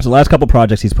 So the last couple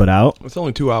projects he's put out. It's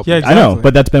only 2 albums. Yeah, I know, Exactly.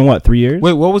 but that's been what, 3 years?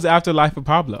 Wait, what was after Life of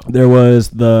Pablo? There was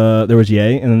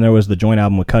Ye, and then there was the joint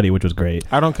album with Cudi, which was great.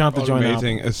 I don't count the joint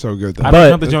Amazing. album. It's so good. I Though. don't But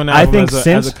count the joint I album think as a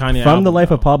since Kanye from album, The Life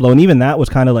though. of Pablo, and even that was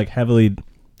kind of like heavily,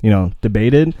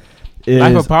 debated.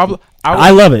 Life of Pablo. I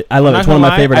love it. I love it. I'm It's not one of gonna my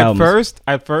lie, favorite albums.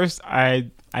 At first, I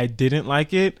didn't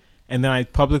like it, and then I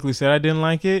publicly said I didn't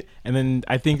like it, and then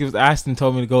I think it was Aston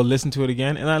told me to go listen to it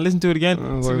again, and I listened to it again.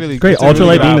 It's a really Great. it's a Ultra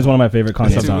really Light good Beam is album. one of my favorite Kanye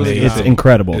It's a songs. really good It's album.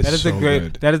 incredible. It's That is the so great.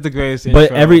 good. That is the greatest.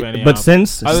 But intro of any album.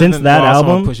 since Other since than- that well, also I'm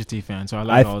album, a Pusha T fan, so I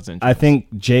like all his intros. I think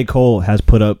J. Cole has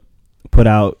put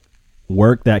out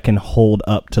work that can hold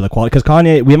up to the quality. Because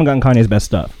Kanye, we haven't gotten Kanye's best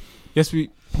stuff. yes, we.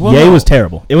 Ye was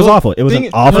terrible. It was awful. It was an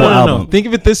awful no. album. Think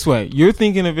of it this way: you're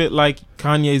thinking of it like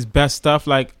Kanye's best stuff.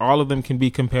 Like all of them can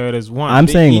be compared as one. I'm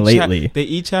saying each lately. they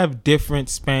each have different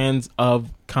spans of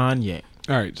Kanye.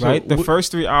 All right. So Right. The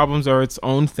first 3 albums are its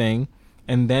own thing,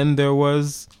 and then there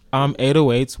was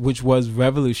 808s, which was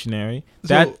revolutionary.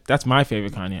 That's my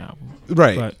favorite Kanye album.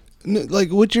 right. But Like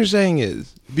what you're saying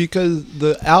is because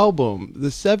the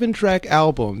 7-track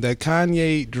album that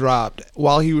Kanye dropped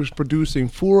while he was producing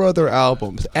 4 other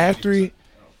albums after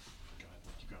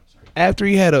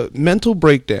he had a mental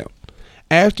breakdown,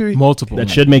 multiple. That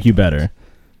should make you better.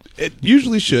 it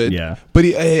usually should, Yeah. but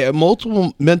he had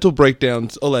multiple mental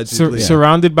breakdowns allegedly.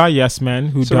 Surrounded by yes men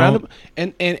who Surrounded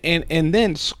don't. and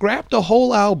then scrapped the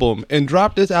whole album and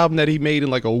dropped this album that he made in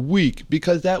like a week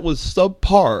because that was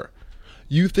subpar.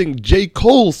 You think J.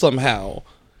 Cole somehow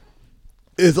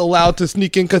is allowed to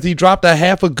sneak in because he dropped a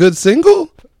half a good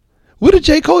single? What did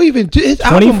J. Cole even do? His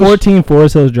album was- 2014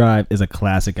 Forest Hills Drive is a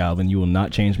classic album. You will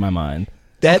not change my mind.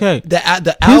 Okay. The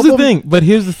Here's album. the thing. But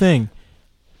here's the thing.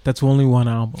 That's only one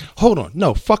album. Hold on,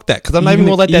 no, fuck that, because I'm not Even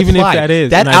even gonna let if- that even if slide. that is,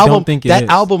 that and I album, don't think it that is.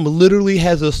 album literally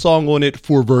has a song on it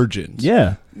for virgins.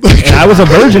 Yeah. And I was a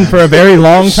virgin for a very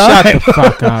long Shut time. the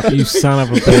fuck up, you son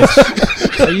of a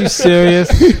bitch. Are you serious?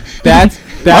 That's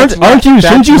Aren't you?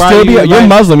 Shouldn't you still be? You're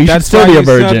Muslim. You should that's still why be a you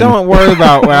still- virgin. Don't worry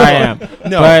about where I am.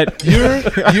 No, But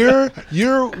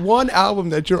you're one album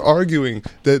that you're arguing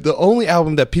the only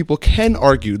album that people can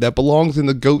argue that belongs in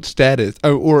the GOAT status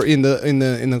or in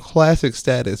the classic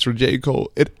status for J.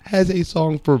 Cole. It has a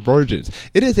song for virgins.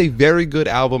 It is a very good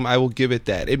album. I will give it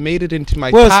that. It made it into my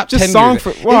well, top it's just 10 song years. for.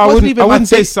 It Well, I wasn't wouldn't. even I my wouldn't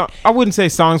say. fa- I wouldn't say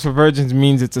songs for virgins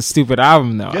means it's a stupid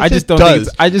album though. Yes, I just it don't does.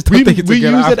 think. I just don't think it's a we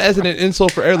good use album. it as an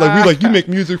insult for air. Like we like you make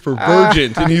music for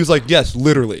virgins, and he was like, yes,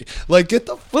 literally. Like get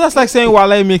the. Well, that's like saying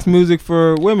Wale makes music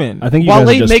for women. I think you guys are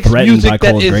Wale just makes threatened music by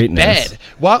that Cole's is greatness.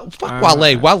 bad. Fuck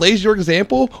Wale. Wale's your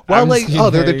example. I'm Wale. seeing Oh,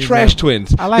 they're the Harry's trash example.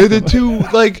 twins. I like they're the two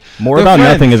like. More They're About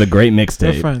friends. Nothing is a great They're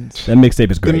mixtape. friends. That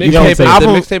mixtape is great. The You don't mixtape- say album-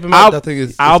 album, mixtape about nothing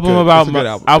is album good. about It's a good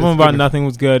album. album It's a about good- nothing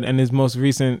was good, and his most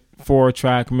recent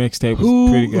 4-track mixtape was Who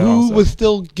pretty good. who also. was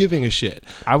still giving a shit?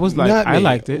 I was like, Not I me.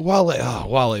 liked it.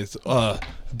 Wale's.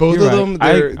 Both You're of right. them.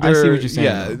 I They're, see what you're saying,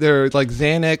 Yeah, though. they're like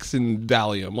Xanax and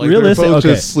Valium. Like Realistic, they're both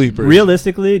okay. just sleepers.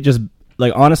 Realistically, just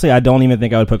like honestly, I don't even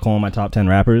think I would put Cole in my top 10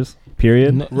 rappers.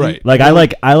 Period. No, Right. Like I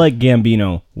like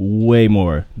Gambino way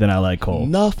more than I like Cole.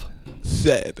 Enough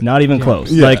said. Not even Yeah.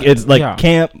 close. Yeah. Like it's like Yeah.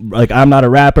 camp. Like I'm not a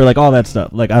rapper. Like all that stuff.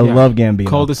 Like I Yeah. love Gambino.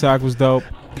 Cul-de-sac was dope.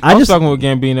 I I was just talking with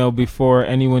Gambino before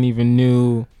anyone even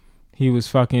knew he was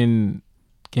fucking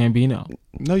Gambino.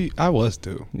 No, I was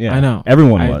too. yeah. I know.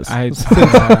 Everyone was.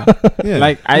 Yeah.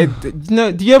 Like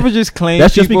do you ever just claim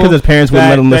That's just people because his parents wouldn't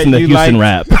let him that listen to you Houston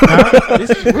like- rap. Huh?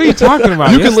 What are you talking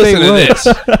about? You can Yes, they listen to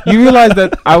would. this. You realize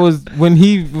that I was when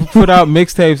he put out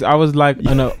mixtapes, I was like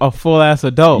a full ass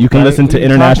adult. You can right? listen What to are you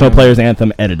International talking Players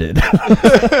Anthem edited.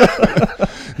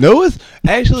 No, it's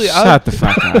actually. about? Shut the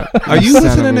fuck up. Are you son of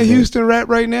listening a to bitch. Houston rap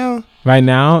right now? Right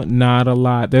now, not a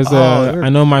lot. There's Oh, I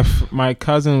know my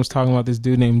cousin was talking about this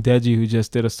dude named Deji who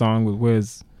just did a song with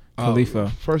Wiz Khalifa.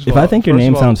 First of If all, I think your first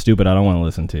name of all, sounds stupid, I don't want to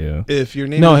listen to you. if your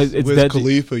name No, is it's Wiz Deji.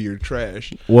 Khalifa, you're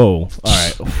trash. Whoa. All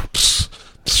right.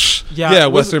 Yeah,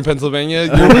 Wiz- Western Pennsylvania.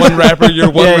 You're one rapper. Your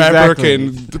one Yeah, rapper exactly.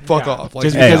 can fuck Yeah. off. Like,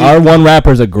 Just Hey, because our one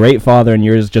rapper's a great father, and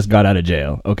yours just got out of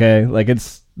jail. Okay, like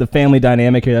it's the family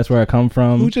dynamic here. That's where I come who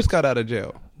from. just got out of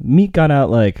jail? Meek got out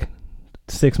like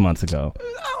 6 months ago.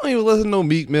 I don't even listen to no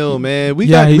Meek Mill, man. We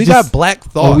Yeah, got he we just- got Black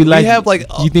Thought. we like- we have like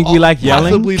you think we like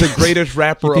yelling? possibly the greatest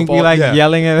rapper You think of all. we like yeah.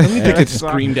 yelling at? I don't think it's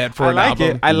screamed at for I an like album.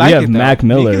 it. I like we have it. though. Mac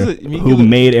Miller, Meek is who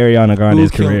made Ariana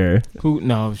Grande's killed- career. Who?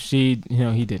 No, she.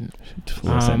 He didn't.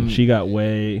 Listen,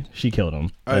 she killed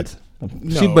him. Alright.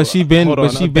 That's, But she been. Hold But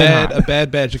on, she a been. bad, hot. a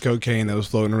bad batch of cocaine that was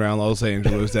floating around Los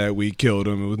Angeles that week killed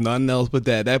him. It was nothing else but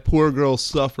that. That poor girl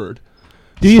suffered.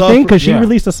 do you think? Because she yeah.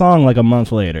 released a song like a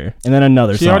month later, and then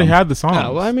another She song. already had the song.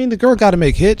 Nah, well, I mean, the girl got to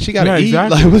make hits. She got to Yeah, eat.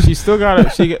 exactly. Like, She still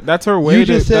got it. That's her way. you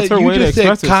just That's said her way to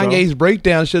express herself. Kanye's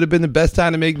breakdown should have been the best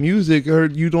time to make music. Or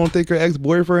you don't think her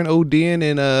ex-boyfriend ODing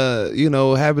and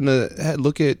having to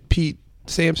look at Pete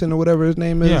Sampson or whatever his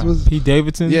name is Yeah, was Pete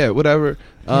Davidson. yeah whatever.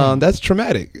 That's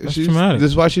traumatic. That's traumatic.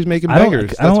 This is why she's making I don't-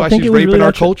 bangers. I don't That's why think she's it was raping really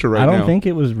our that tra- culture right now. I don't think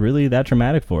it was really that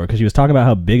traumatic for her because she was talking about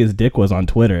how big his dick was on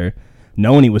Twitter,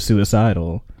 knowing he was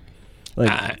suicidal.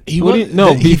 Like, he What do you- wasn't-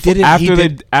 no, he before,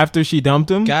 didn't. after she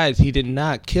dumped him. Guys, he did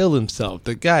not kill himself.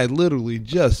 The guy literally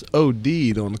just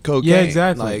OD'd on the cocaine. Yeah,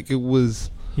 exactly. Like it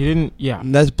was. He didn't. Yeah,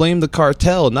 Let's blame the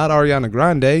cartel, not Ariana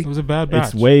Grande. it was a bad batch.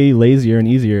 it's way lazier and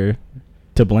easier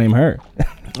to blame her.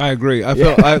 I agree. I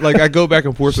felt I go back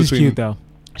and forth She's between. cute though.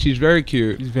 She's very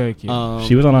cute. She's very cute.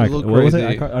 She was on a what little was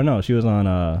crazy. it? Oh no, she was on.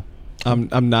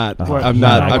 I'm not. What? I'm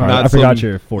not. I'm What? not. I forgot some-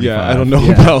 you're 45. Yeah, I don't know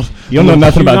Yeah. about. You don't know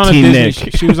nothing She was about on a Teen Disney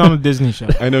Nick. She was on a Disney show.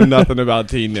 I know nothing about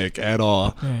Teen Nick at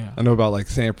all. Yeah, yeah. I know about like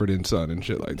Sanford and Son and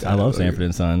shit like that. I love Like- Sanford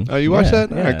and Son. Oh, you watched Yeah,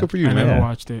 that? All right, yeah. good for you, I man. never Yeah.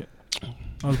 watched it.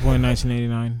 I was born in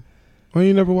 1989. Why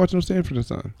you never watched no Sanford and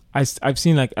Son? I've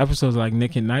seen like episodes of, like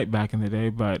Nick at Night back in the day,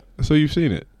 but So you've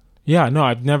seen it? yeah, no,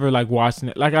 I've never like watched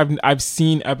it. Like I've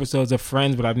seen episodes of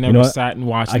Friends, but I've never know what? sat and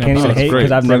watched. I an can't even episode. hate great.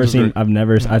 because I've never Friends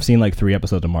is seen. I've seen like 3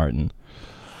 episodes of Martin.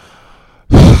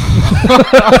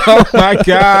 Oh my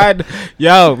god,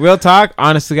 yo, real talk.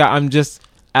 Honestly, God, I'm just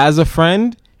as a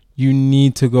friend. You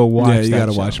need to go watch. Yeah, you that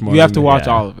gotta show. watch more You have to than watch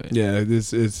that. all of it. Yeah,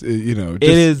 this is just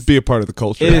is- be a part of the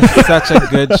culture. It is such a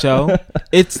good show.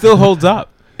 It still holds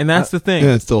up, and that's the thing.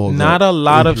 Yeah, it still holds not up. a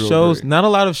lot It's of real shows. great. Not a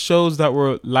lot of shows that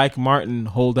were like Martin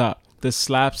hold up. The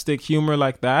slapstick humor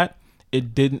like that.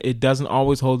 It didn't. It doesn't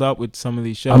always hold up with some of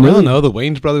these shows. I don't know. The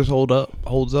Wayans brothers holds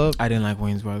up. I didn't like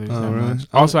Wayne's Brothers Oh, that really? much.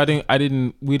 Also, I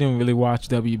didn't. We didn't really watch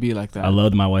WB like that. I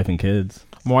loved My Wife and Kids.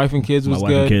 My Wife and Kids My was Wife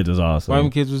good. and Kids was awesome. My Wife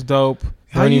and Kids was dope.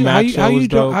 How Bernie you Mac show was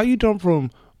dope. how you jump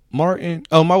from Martin?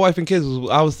 Oh, My Wife and Kids was.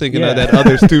 I was thinking Yeah. of that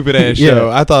other stupid ass Yeah. show.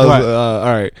 I thought. It was, What? all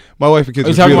right, My Wife and Kids Are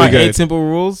you was talking really about good. 8 Simple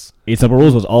Rules? 8 Simple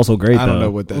Rules was also great. I don't though.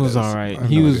 know what that It was is. all right. I have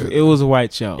He no was. idea. It was a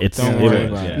white show. It's- Don't it worry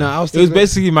was, about yeah. it. No, I was. It was thinking-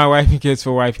 basically My Wife and Kids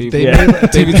for white people. They Yeah. made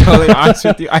that- To be totally honest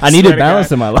with you, I swear needed to balance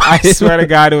God, in my life. I swear to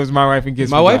God, it was My Wife and Kids.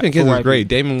 My for Wife white- and Kids for is white great.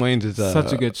 people. Damon Wayans is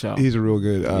Such a good show. He's a real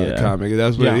good Yeah. comic.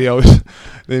 That's what Yeah. he always.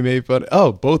 They made fun.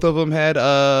 Oh, both of them had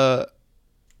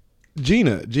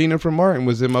Gina from Martin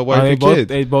was in My Wife and Kids.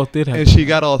 They both did have. And she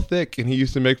got all thick, and he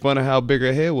used to make fun of how big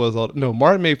her head was. No,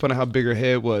 Martin made fun of how big her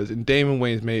head was, and Damon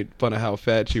Wayans made fun of how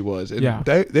fat she was. And Yeah.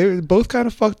 they were both kind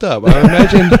of fucked up.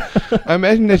 I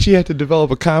imagine that she had to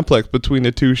develop a complex between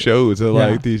the two shows of Yeah.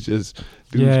 like these just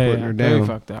dudes putting her very down.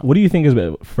 fucked up. What do you think is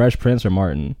better, Fresh Prince or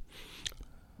Martin?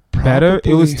 Better.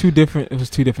 It was Probably two different. It was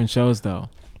two different shows though.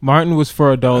 Martin was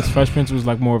for adults. Fresh Prince was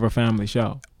like more of a family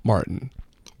show. Martin.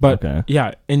 But Okay.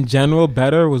 yeah, in general,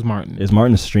 better was Martin. Is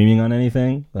Martin streaming on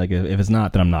anything? Like, if it's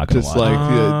not, then I'm not gonna Just watch. like-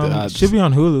 yeah, It should be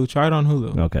on Hulu. Try it on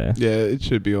Hulu. Okay. Yeah, it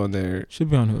should be on there. Should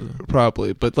be on Hulu.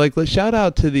 Probably, but like, let's shout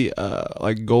out to the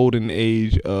like golden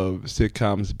age of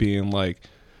sitcoms being like,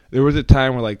 there was a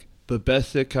time where like the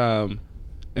best sitcom,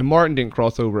 and Martin didn't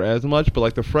cross over as much, but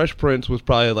like the Fresh Prince was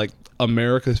probably like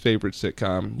America's favorite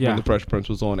sitcom Yeah. when the Fresh Prince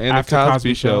was on, and After the Cosby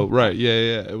Cosby Show, Show. right? Yeah.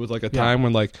 It was like a Yeah. time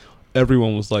when like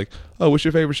everyone was like, "Oh, what's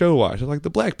your favorite show to watch?" It's like the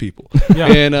black people, Yeah.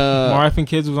 and My Wife and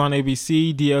Kids was on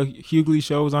ABC. D.L. Hughley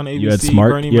show was on ABC. You had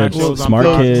Smart- Bernie you Mac had show was on Smart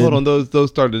Fox. Kid. hold on, those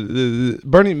started.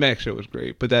 Bernie Mac show was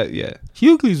great, but that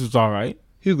Hughley's was all right.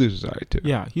 Hughley's was alright too.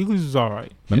 Yeah, Hughley's was all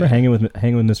right. Remember hanging with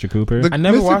Mr. Cooper? The- I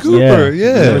never Mr. watched Cooper, it. yeah.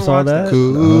 You never Never saw watched that? it.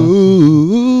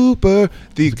 Cooper,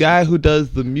 the guy who does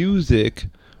the music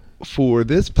for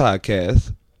this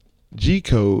podcast, G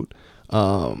Code.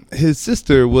 His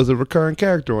sister was a recurring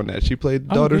character on that. She played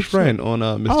the Oh, daughter's good friend on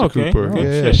Mr. Oh, okay. Cooper. Good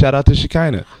Yeah, shit. shout out to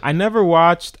Shekinah. I never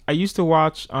watched. I used to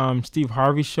watch Steve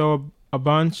Harvey show a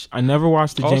bunch. I never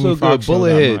watched the Also Jamie good, Foxx show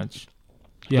that Bullethead. much.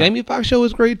 Yeah. Jamie Foxx show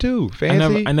was great too.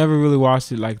 Fancy. I never really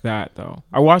watched it like that though.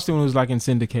 I watched it when it was like in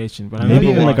syndication, but I maybe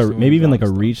never even like watched a it when maybe it even was like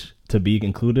a on reach to be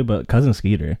included, but Cousin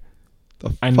Skeeter.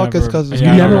 The I fuck never- is Cousins? yeah,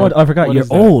 You I never don't watched? know. I forgot. What You're is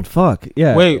that? old. Fuck.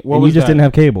 Yeah. Wait, what And was you just that? didn't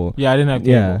have cable. Yeah, I didn't have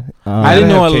cable. Yeah. I didn't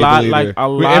know a have lot, cable like either.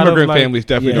 a We lot immigrant of like, families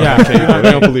definitely yeah. don't have cable.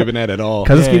 They don't believe in that at all.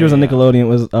 Cousins Yeah, Keaters on yeah. Nickelodeon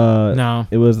was No.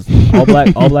 it was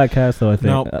all black cast though I think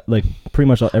No. like pretty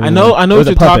much everyone. I know it what was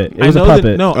you're a puppet. talking. It was I a know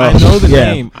puppet. I know the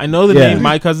Yeah. name. I know the Yeah. name.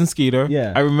 My Cousin Skeeter.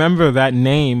 Yeah. I remember that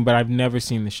name, but I've never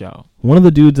seen the show. One of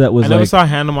the dudes that was I never like saw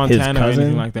Hannah Montana or cousin?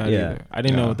 anything like that Yeah. either. I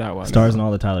didn't know what that was. stars and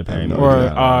all the Tyler Perry No, movies. Or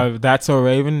yeah. That's So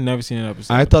Raven. Never seen an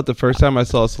episode. I thought the first time I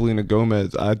saw Selena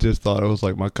Gomez, I just thought it was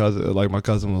like my cousin. Like my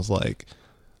cousin was like,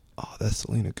 "Oh, that's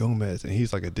Selena Gomez," and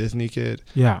he's like a Disney kid,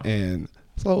 yeah. and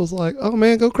so I was like, "Oh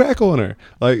man, go crack on her."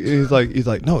 Like he's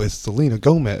like, "No, it's Selena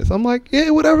Gomez." I'm like, "Yeah,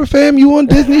 whatever, fam. You on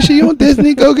Disney? She on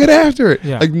Disney? Go get after it."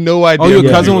 Yeah. Like no idea. Oh, your who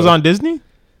she cousin was on Disney?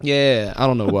 Yeah, I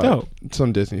don't know what. Dope.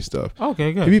 Some Disney stuff. Okay,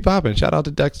 He good. be popping. Shout out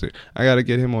to Dexter. I got to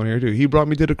get him on here too. He brought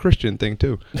me to the Christian thing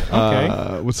too.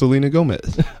 With Selena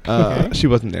Gomez. Okay. She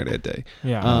wasn't there that day.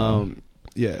 Yeah.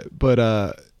 Yeah, but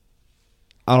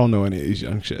I don't know any of these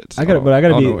young shits. I gotta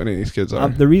don't be- know what any of these kids are.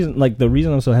 the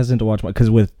reason I'm so hesitant to watch because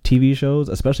with TV shows,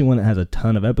 especially when it has a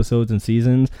ton of episodes and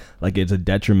seasons, like it's a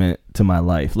detriment to my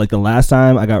life. Like the last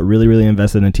time I got really really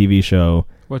invested in a TV show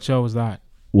What show was that?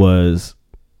 was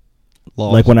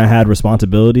Lost. like when I had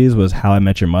responsibilities was How I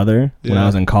Met Your Mother when I Yeah.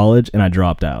 was in college and I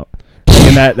dropped out.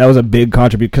 And that was a big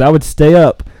contribution because I would stay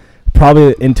up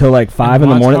probably until like 5 in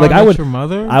the Watch morning. How Like I I Met would Your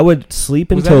Mother? I would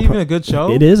sleep Was until that even a good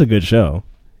show? It is a good show.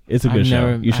 It's a good I've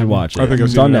show. never- You should I've- watch it. I think I've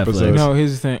It's seen on an Netflix. episode. No,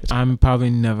 here's the thing. I'm probably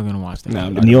never gonna watch that. No,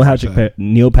 I'm not Neil gonna watch Patrick that.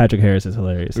 Neil Patrick Harris is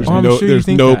hilarious. There's Oh, I'm no, sure you there's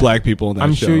think no that. black people on that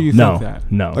I'm show. sure you no, think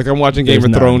that. no. Like I'm watching Game There's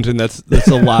of none. Thrones, and that's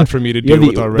a lot for me to Yeah, deal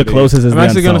with already. the closest is I'm Ned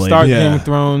actually gonna Sully. start Yeah. Game of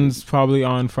Thrones probably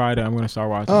on Friday. I'm gonna start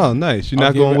watching. Oh, it. nice. You're I'll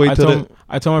not give going to it- wait I till told, the.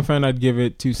 I told my friend I'd give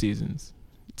it 2 seasons.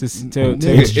 To Nigga,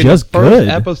 It's in just the first good.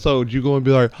 episode, you're going to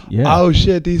be like, Yeah. "Oh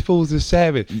shit, these fools are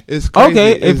savage." It's crazy.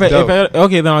 okay, It's if dope.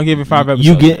 okay, then I'll give it 5 episodes.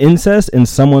 You get incest and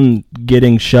someone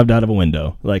getting shoved out of a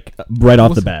window, like right off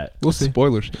We'll the see. bat. We'll see.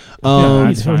 Spoilers. Yeah,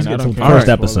 He's that's fine. I get don't some care first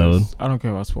about episode. spoilers. I don't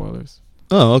care about spoilers.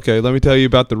 Oh, okay. Let me tell you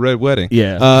about the red wedding.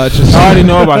 Yeah. Just I already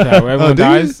know about that. Where everyone do you?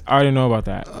 dies. I already know about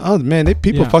that. Oh man,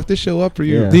 people Yeah. fucked this show up for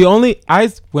you. Yeah. The only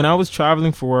when I was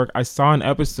traveling for work, I saw an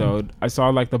episode. I saw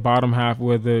like the bottom half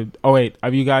where the. Oh wait,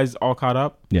 have you guys all caught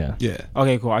up? Yeah. Yeah.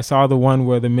 Okay, cool. I saw the one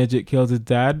where the midget kills his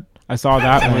dad. I saw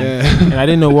that one, Yeah. and I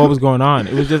didn't know what was going on.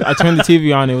 It was just I turned the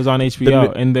TV on. It was on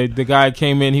HBO, and the guy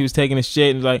came in. He was taking a shit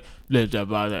and was like,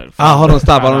 Oh, hold on,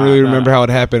 stop. I don't really remember how it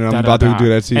happened. I'm about to do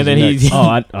that season. And then he. next. Oh,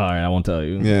 all right. I won't tell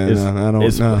you. Yeah, It's- no, I don't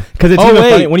it's- know. Because it's Oh, even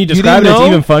wait, funny when you you describe it. didn't It's know?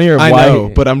 even funnier. I why know,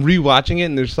 but I'm rewatching it,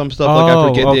 and there's some stuff like I Oh,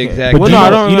 forget okay. the exact. But Well, do no, you I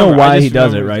know, don't you know remember. I why just he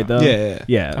does it, remember right? Though. Yeah.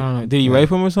 Yeah. Did you rape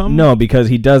him or something? No, because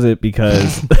he does it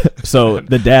because so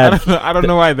the dad I don't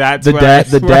know why that's the what dad I,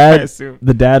 the what I dad assumed.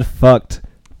 the dad fucked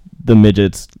the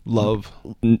midget's Love.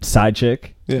 side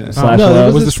chick. Yeah. Slash no, that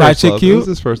love. Was his the side first chick love. cute? It was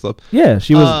his first love. Yeah,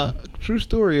 she was True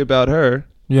story about her.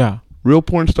 Yeah. Real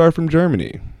porn star from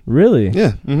Germany. really.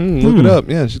 Yeah. Look it up.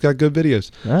 Yeah, she's got good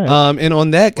videos. All right. And on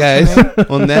that, guys,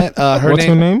 on that, her What's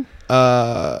her name?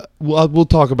 We'll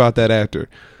talk about that after.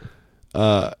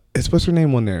 What's her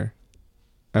name on there?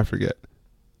 I forget.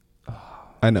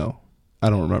 I know. I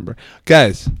don't remember.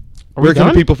 Guys, Are we where can the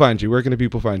done? people find you? Where can the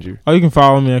people find you? Oh, you can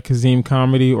follow me at Kazim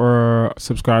Comedy or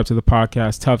subscribe to the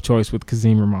podcast Tough Choice with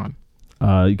Kazim Rahman.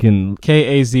 You can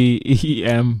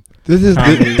KAZEEM. This is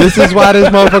Comedy. this is why this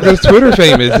motherfucker's Twitter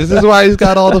famous. This is why he's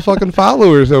got all the fucking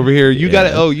followers over here. You got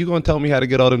to. Oh, you gonna tell me how to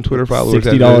get all them Twitter followers?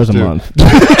 $60 a month. No,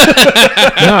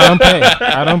 I don't pay.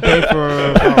 I don't pay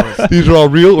for followers. These are all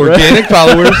real organic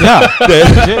followers. Yeah.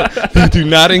 that do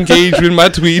not engage with my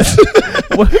tweets.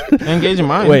 Engage in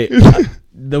mine. Wait.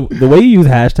 The way you use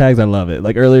hashtags, I love it.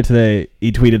 Like earlier today,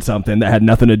 he tweeted something that had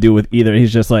nothing to do with either.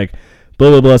 He's just like, blah,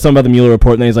 blah, blah, something about the Mueller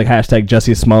report. And then he's like, hashtag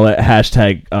Jussie Smollett,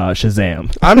 hashtag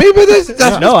Shazam. I mean, but that's what's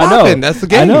No, I know. poppin'. That's the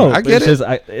game. I know. I but get it's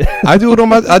it. just, I do it on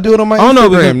my Oh no,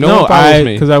 Instagram. No one follows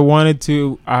me. because I wanted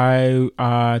to.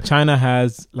 China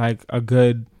has like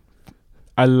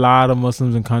a lot of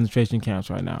Muslims in concentration camps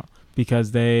right now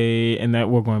because that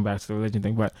we're going back to the religion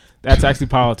thing, but that's actually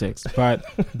politics. But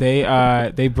they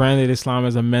branded Islam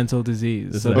as a mental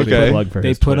disease, This so is a big Okay. plug for they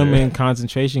his put them Twitter. in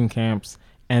concentration camps.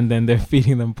 And then they're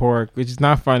feeding them pork, which is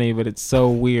not funny, but it's so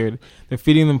weird. They're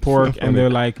feeding them pork, and they're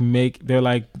like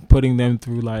putting them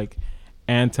through like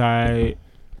anti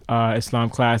Islam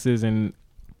classes and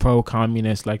pro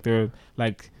communist. Like they're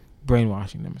like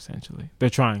brainwashing them essentially. They're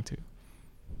trying to.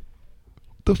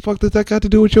 The fuck does that got to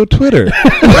do with your Twitter?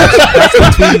 That's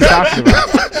the tweet he's talking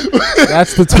about.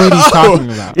 That's the tweet he's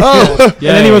talking about. Oh, Yeah,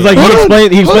 and then he was like, Hold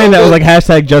on. he explained that was like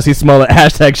hashtag Jussie Smollett,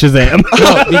 hashtag Shazam.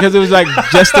 no, because it was like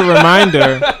just a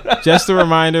reminder. Just a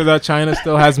reminder that China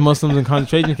still has Muslims in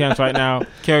concentration camps right now.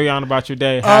 Carry on about your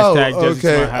day. Hashtag Jersey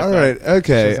okay. Smart, hashtag All right.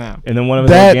 Okay. Shazam. And then one of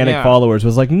his That- organic yeah. followers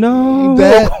was like, "No."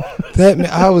 That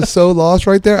I was so lost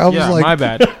right there. I was Yeah, like, my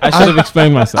bad. I should have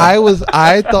explained myself. I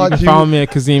you thought can you. follow me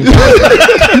at Kazim.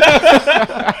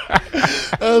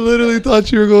 I literally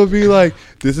thought you were going to be like,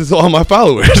 this is all my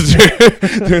followers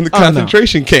during the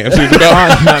concentration camps. There's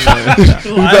about,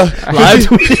 Live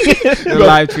tweet. They're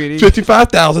live tweeting.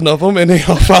 55,000 of them, and they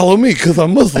all follow me because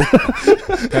I'm Muslim.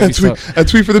 I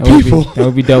tweet for the That people.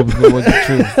 would be dope if it wasn't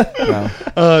true.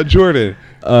 Wow. Jordan.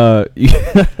 You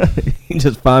can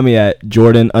just find me at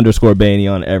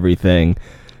Jordan_Bainey on everything.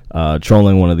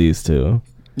 Trolling one of these two.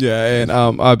 Yeah, and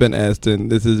I've been Aston.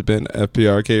 This has been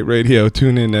FPRK Radio.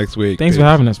 Tune in next week. Thanks for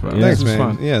having us, bro. Thanks, This was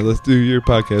man. fun. Yeah, let's do your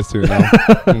podcast too now.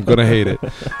 I'm going to hate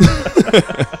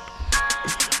it.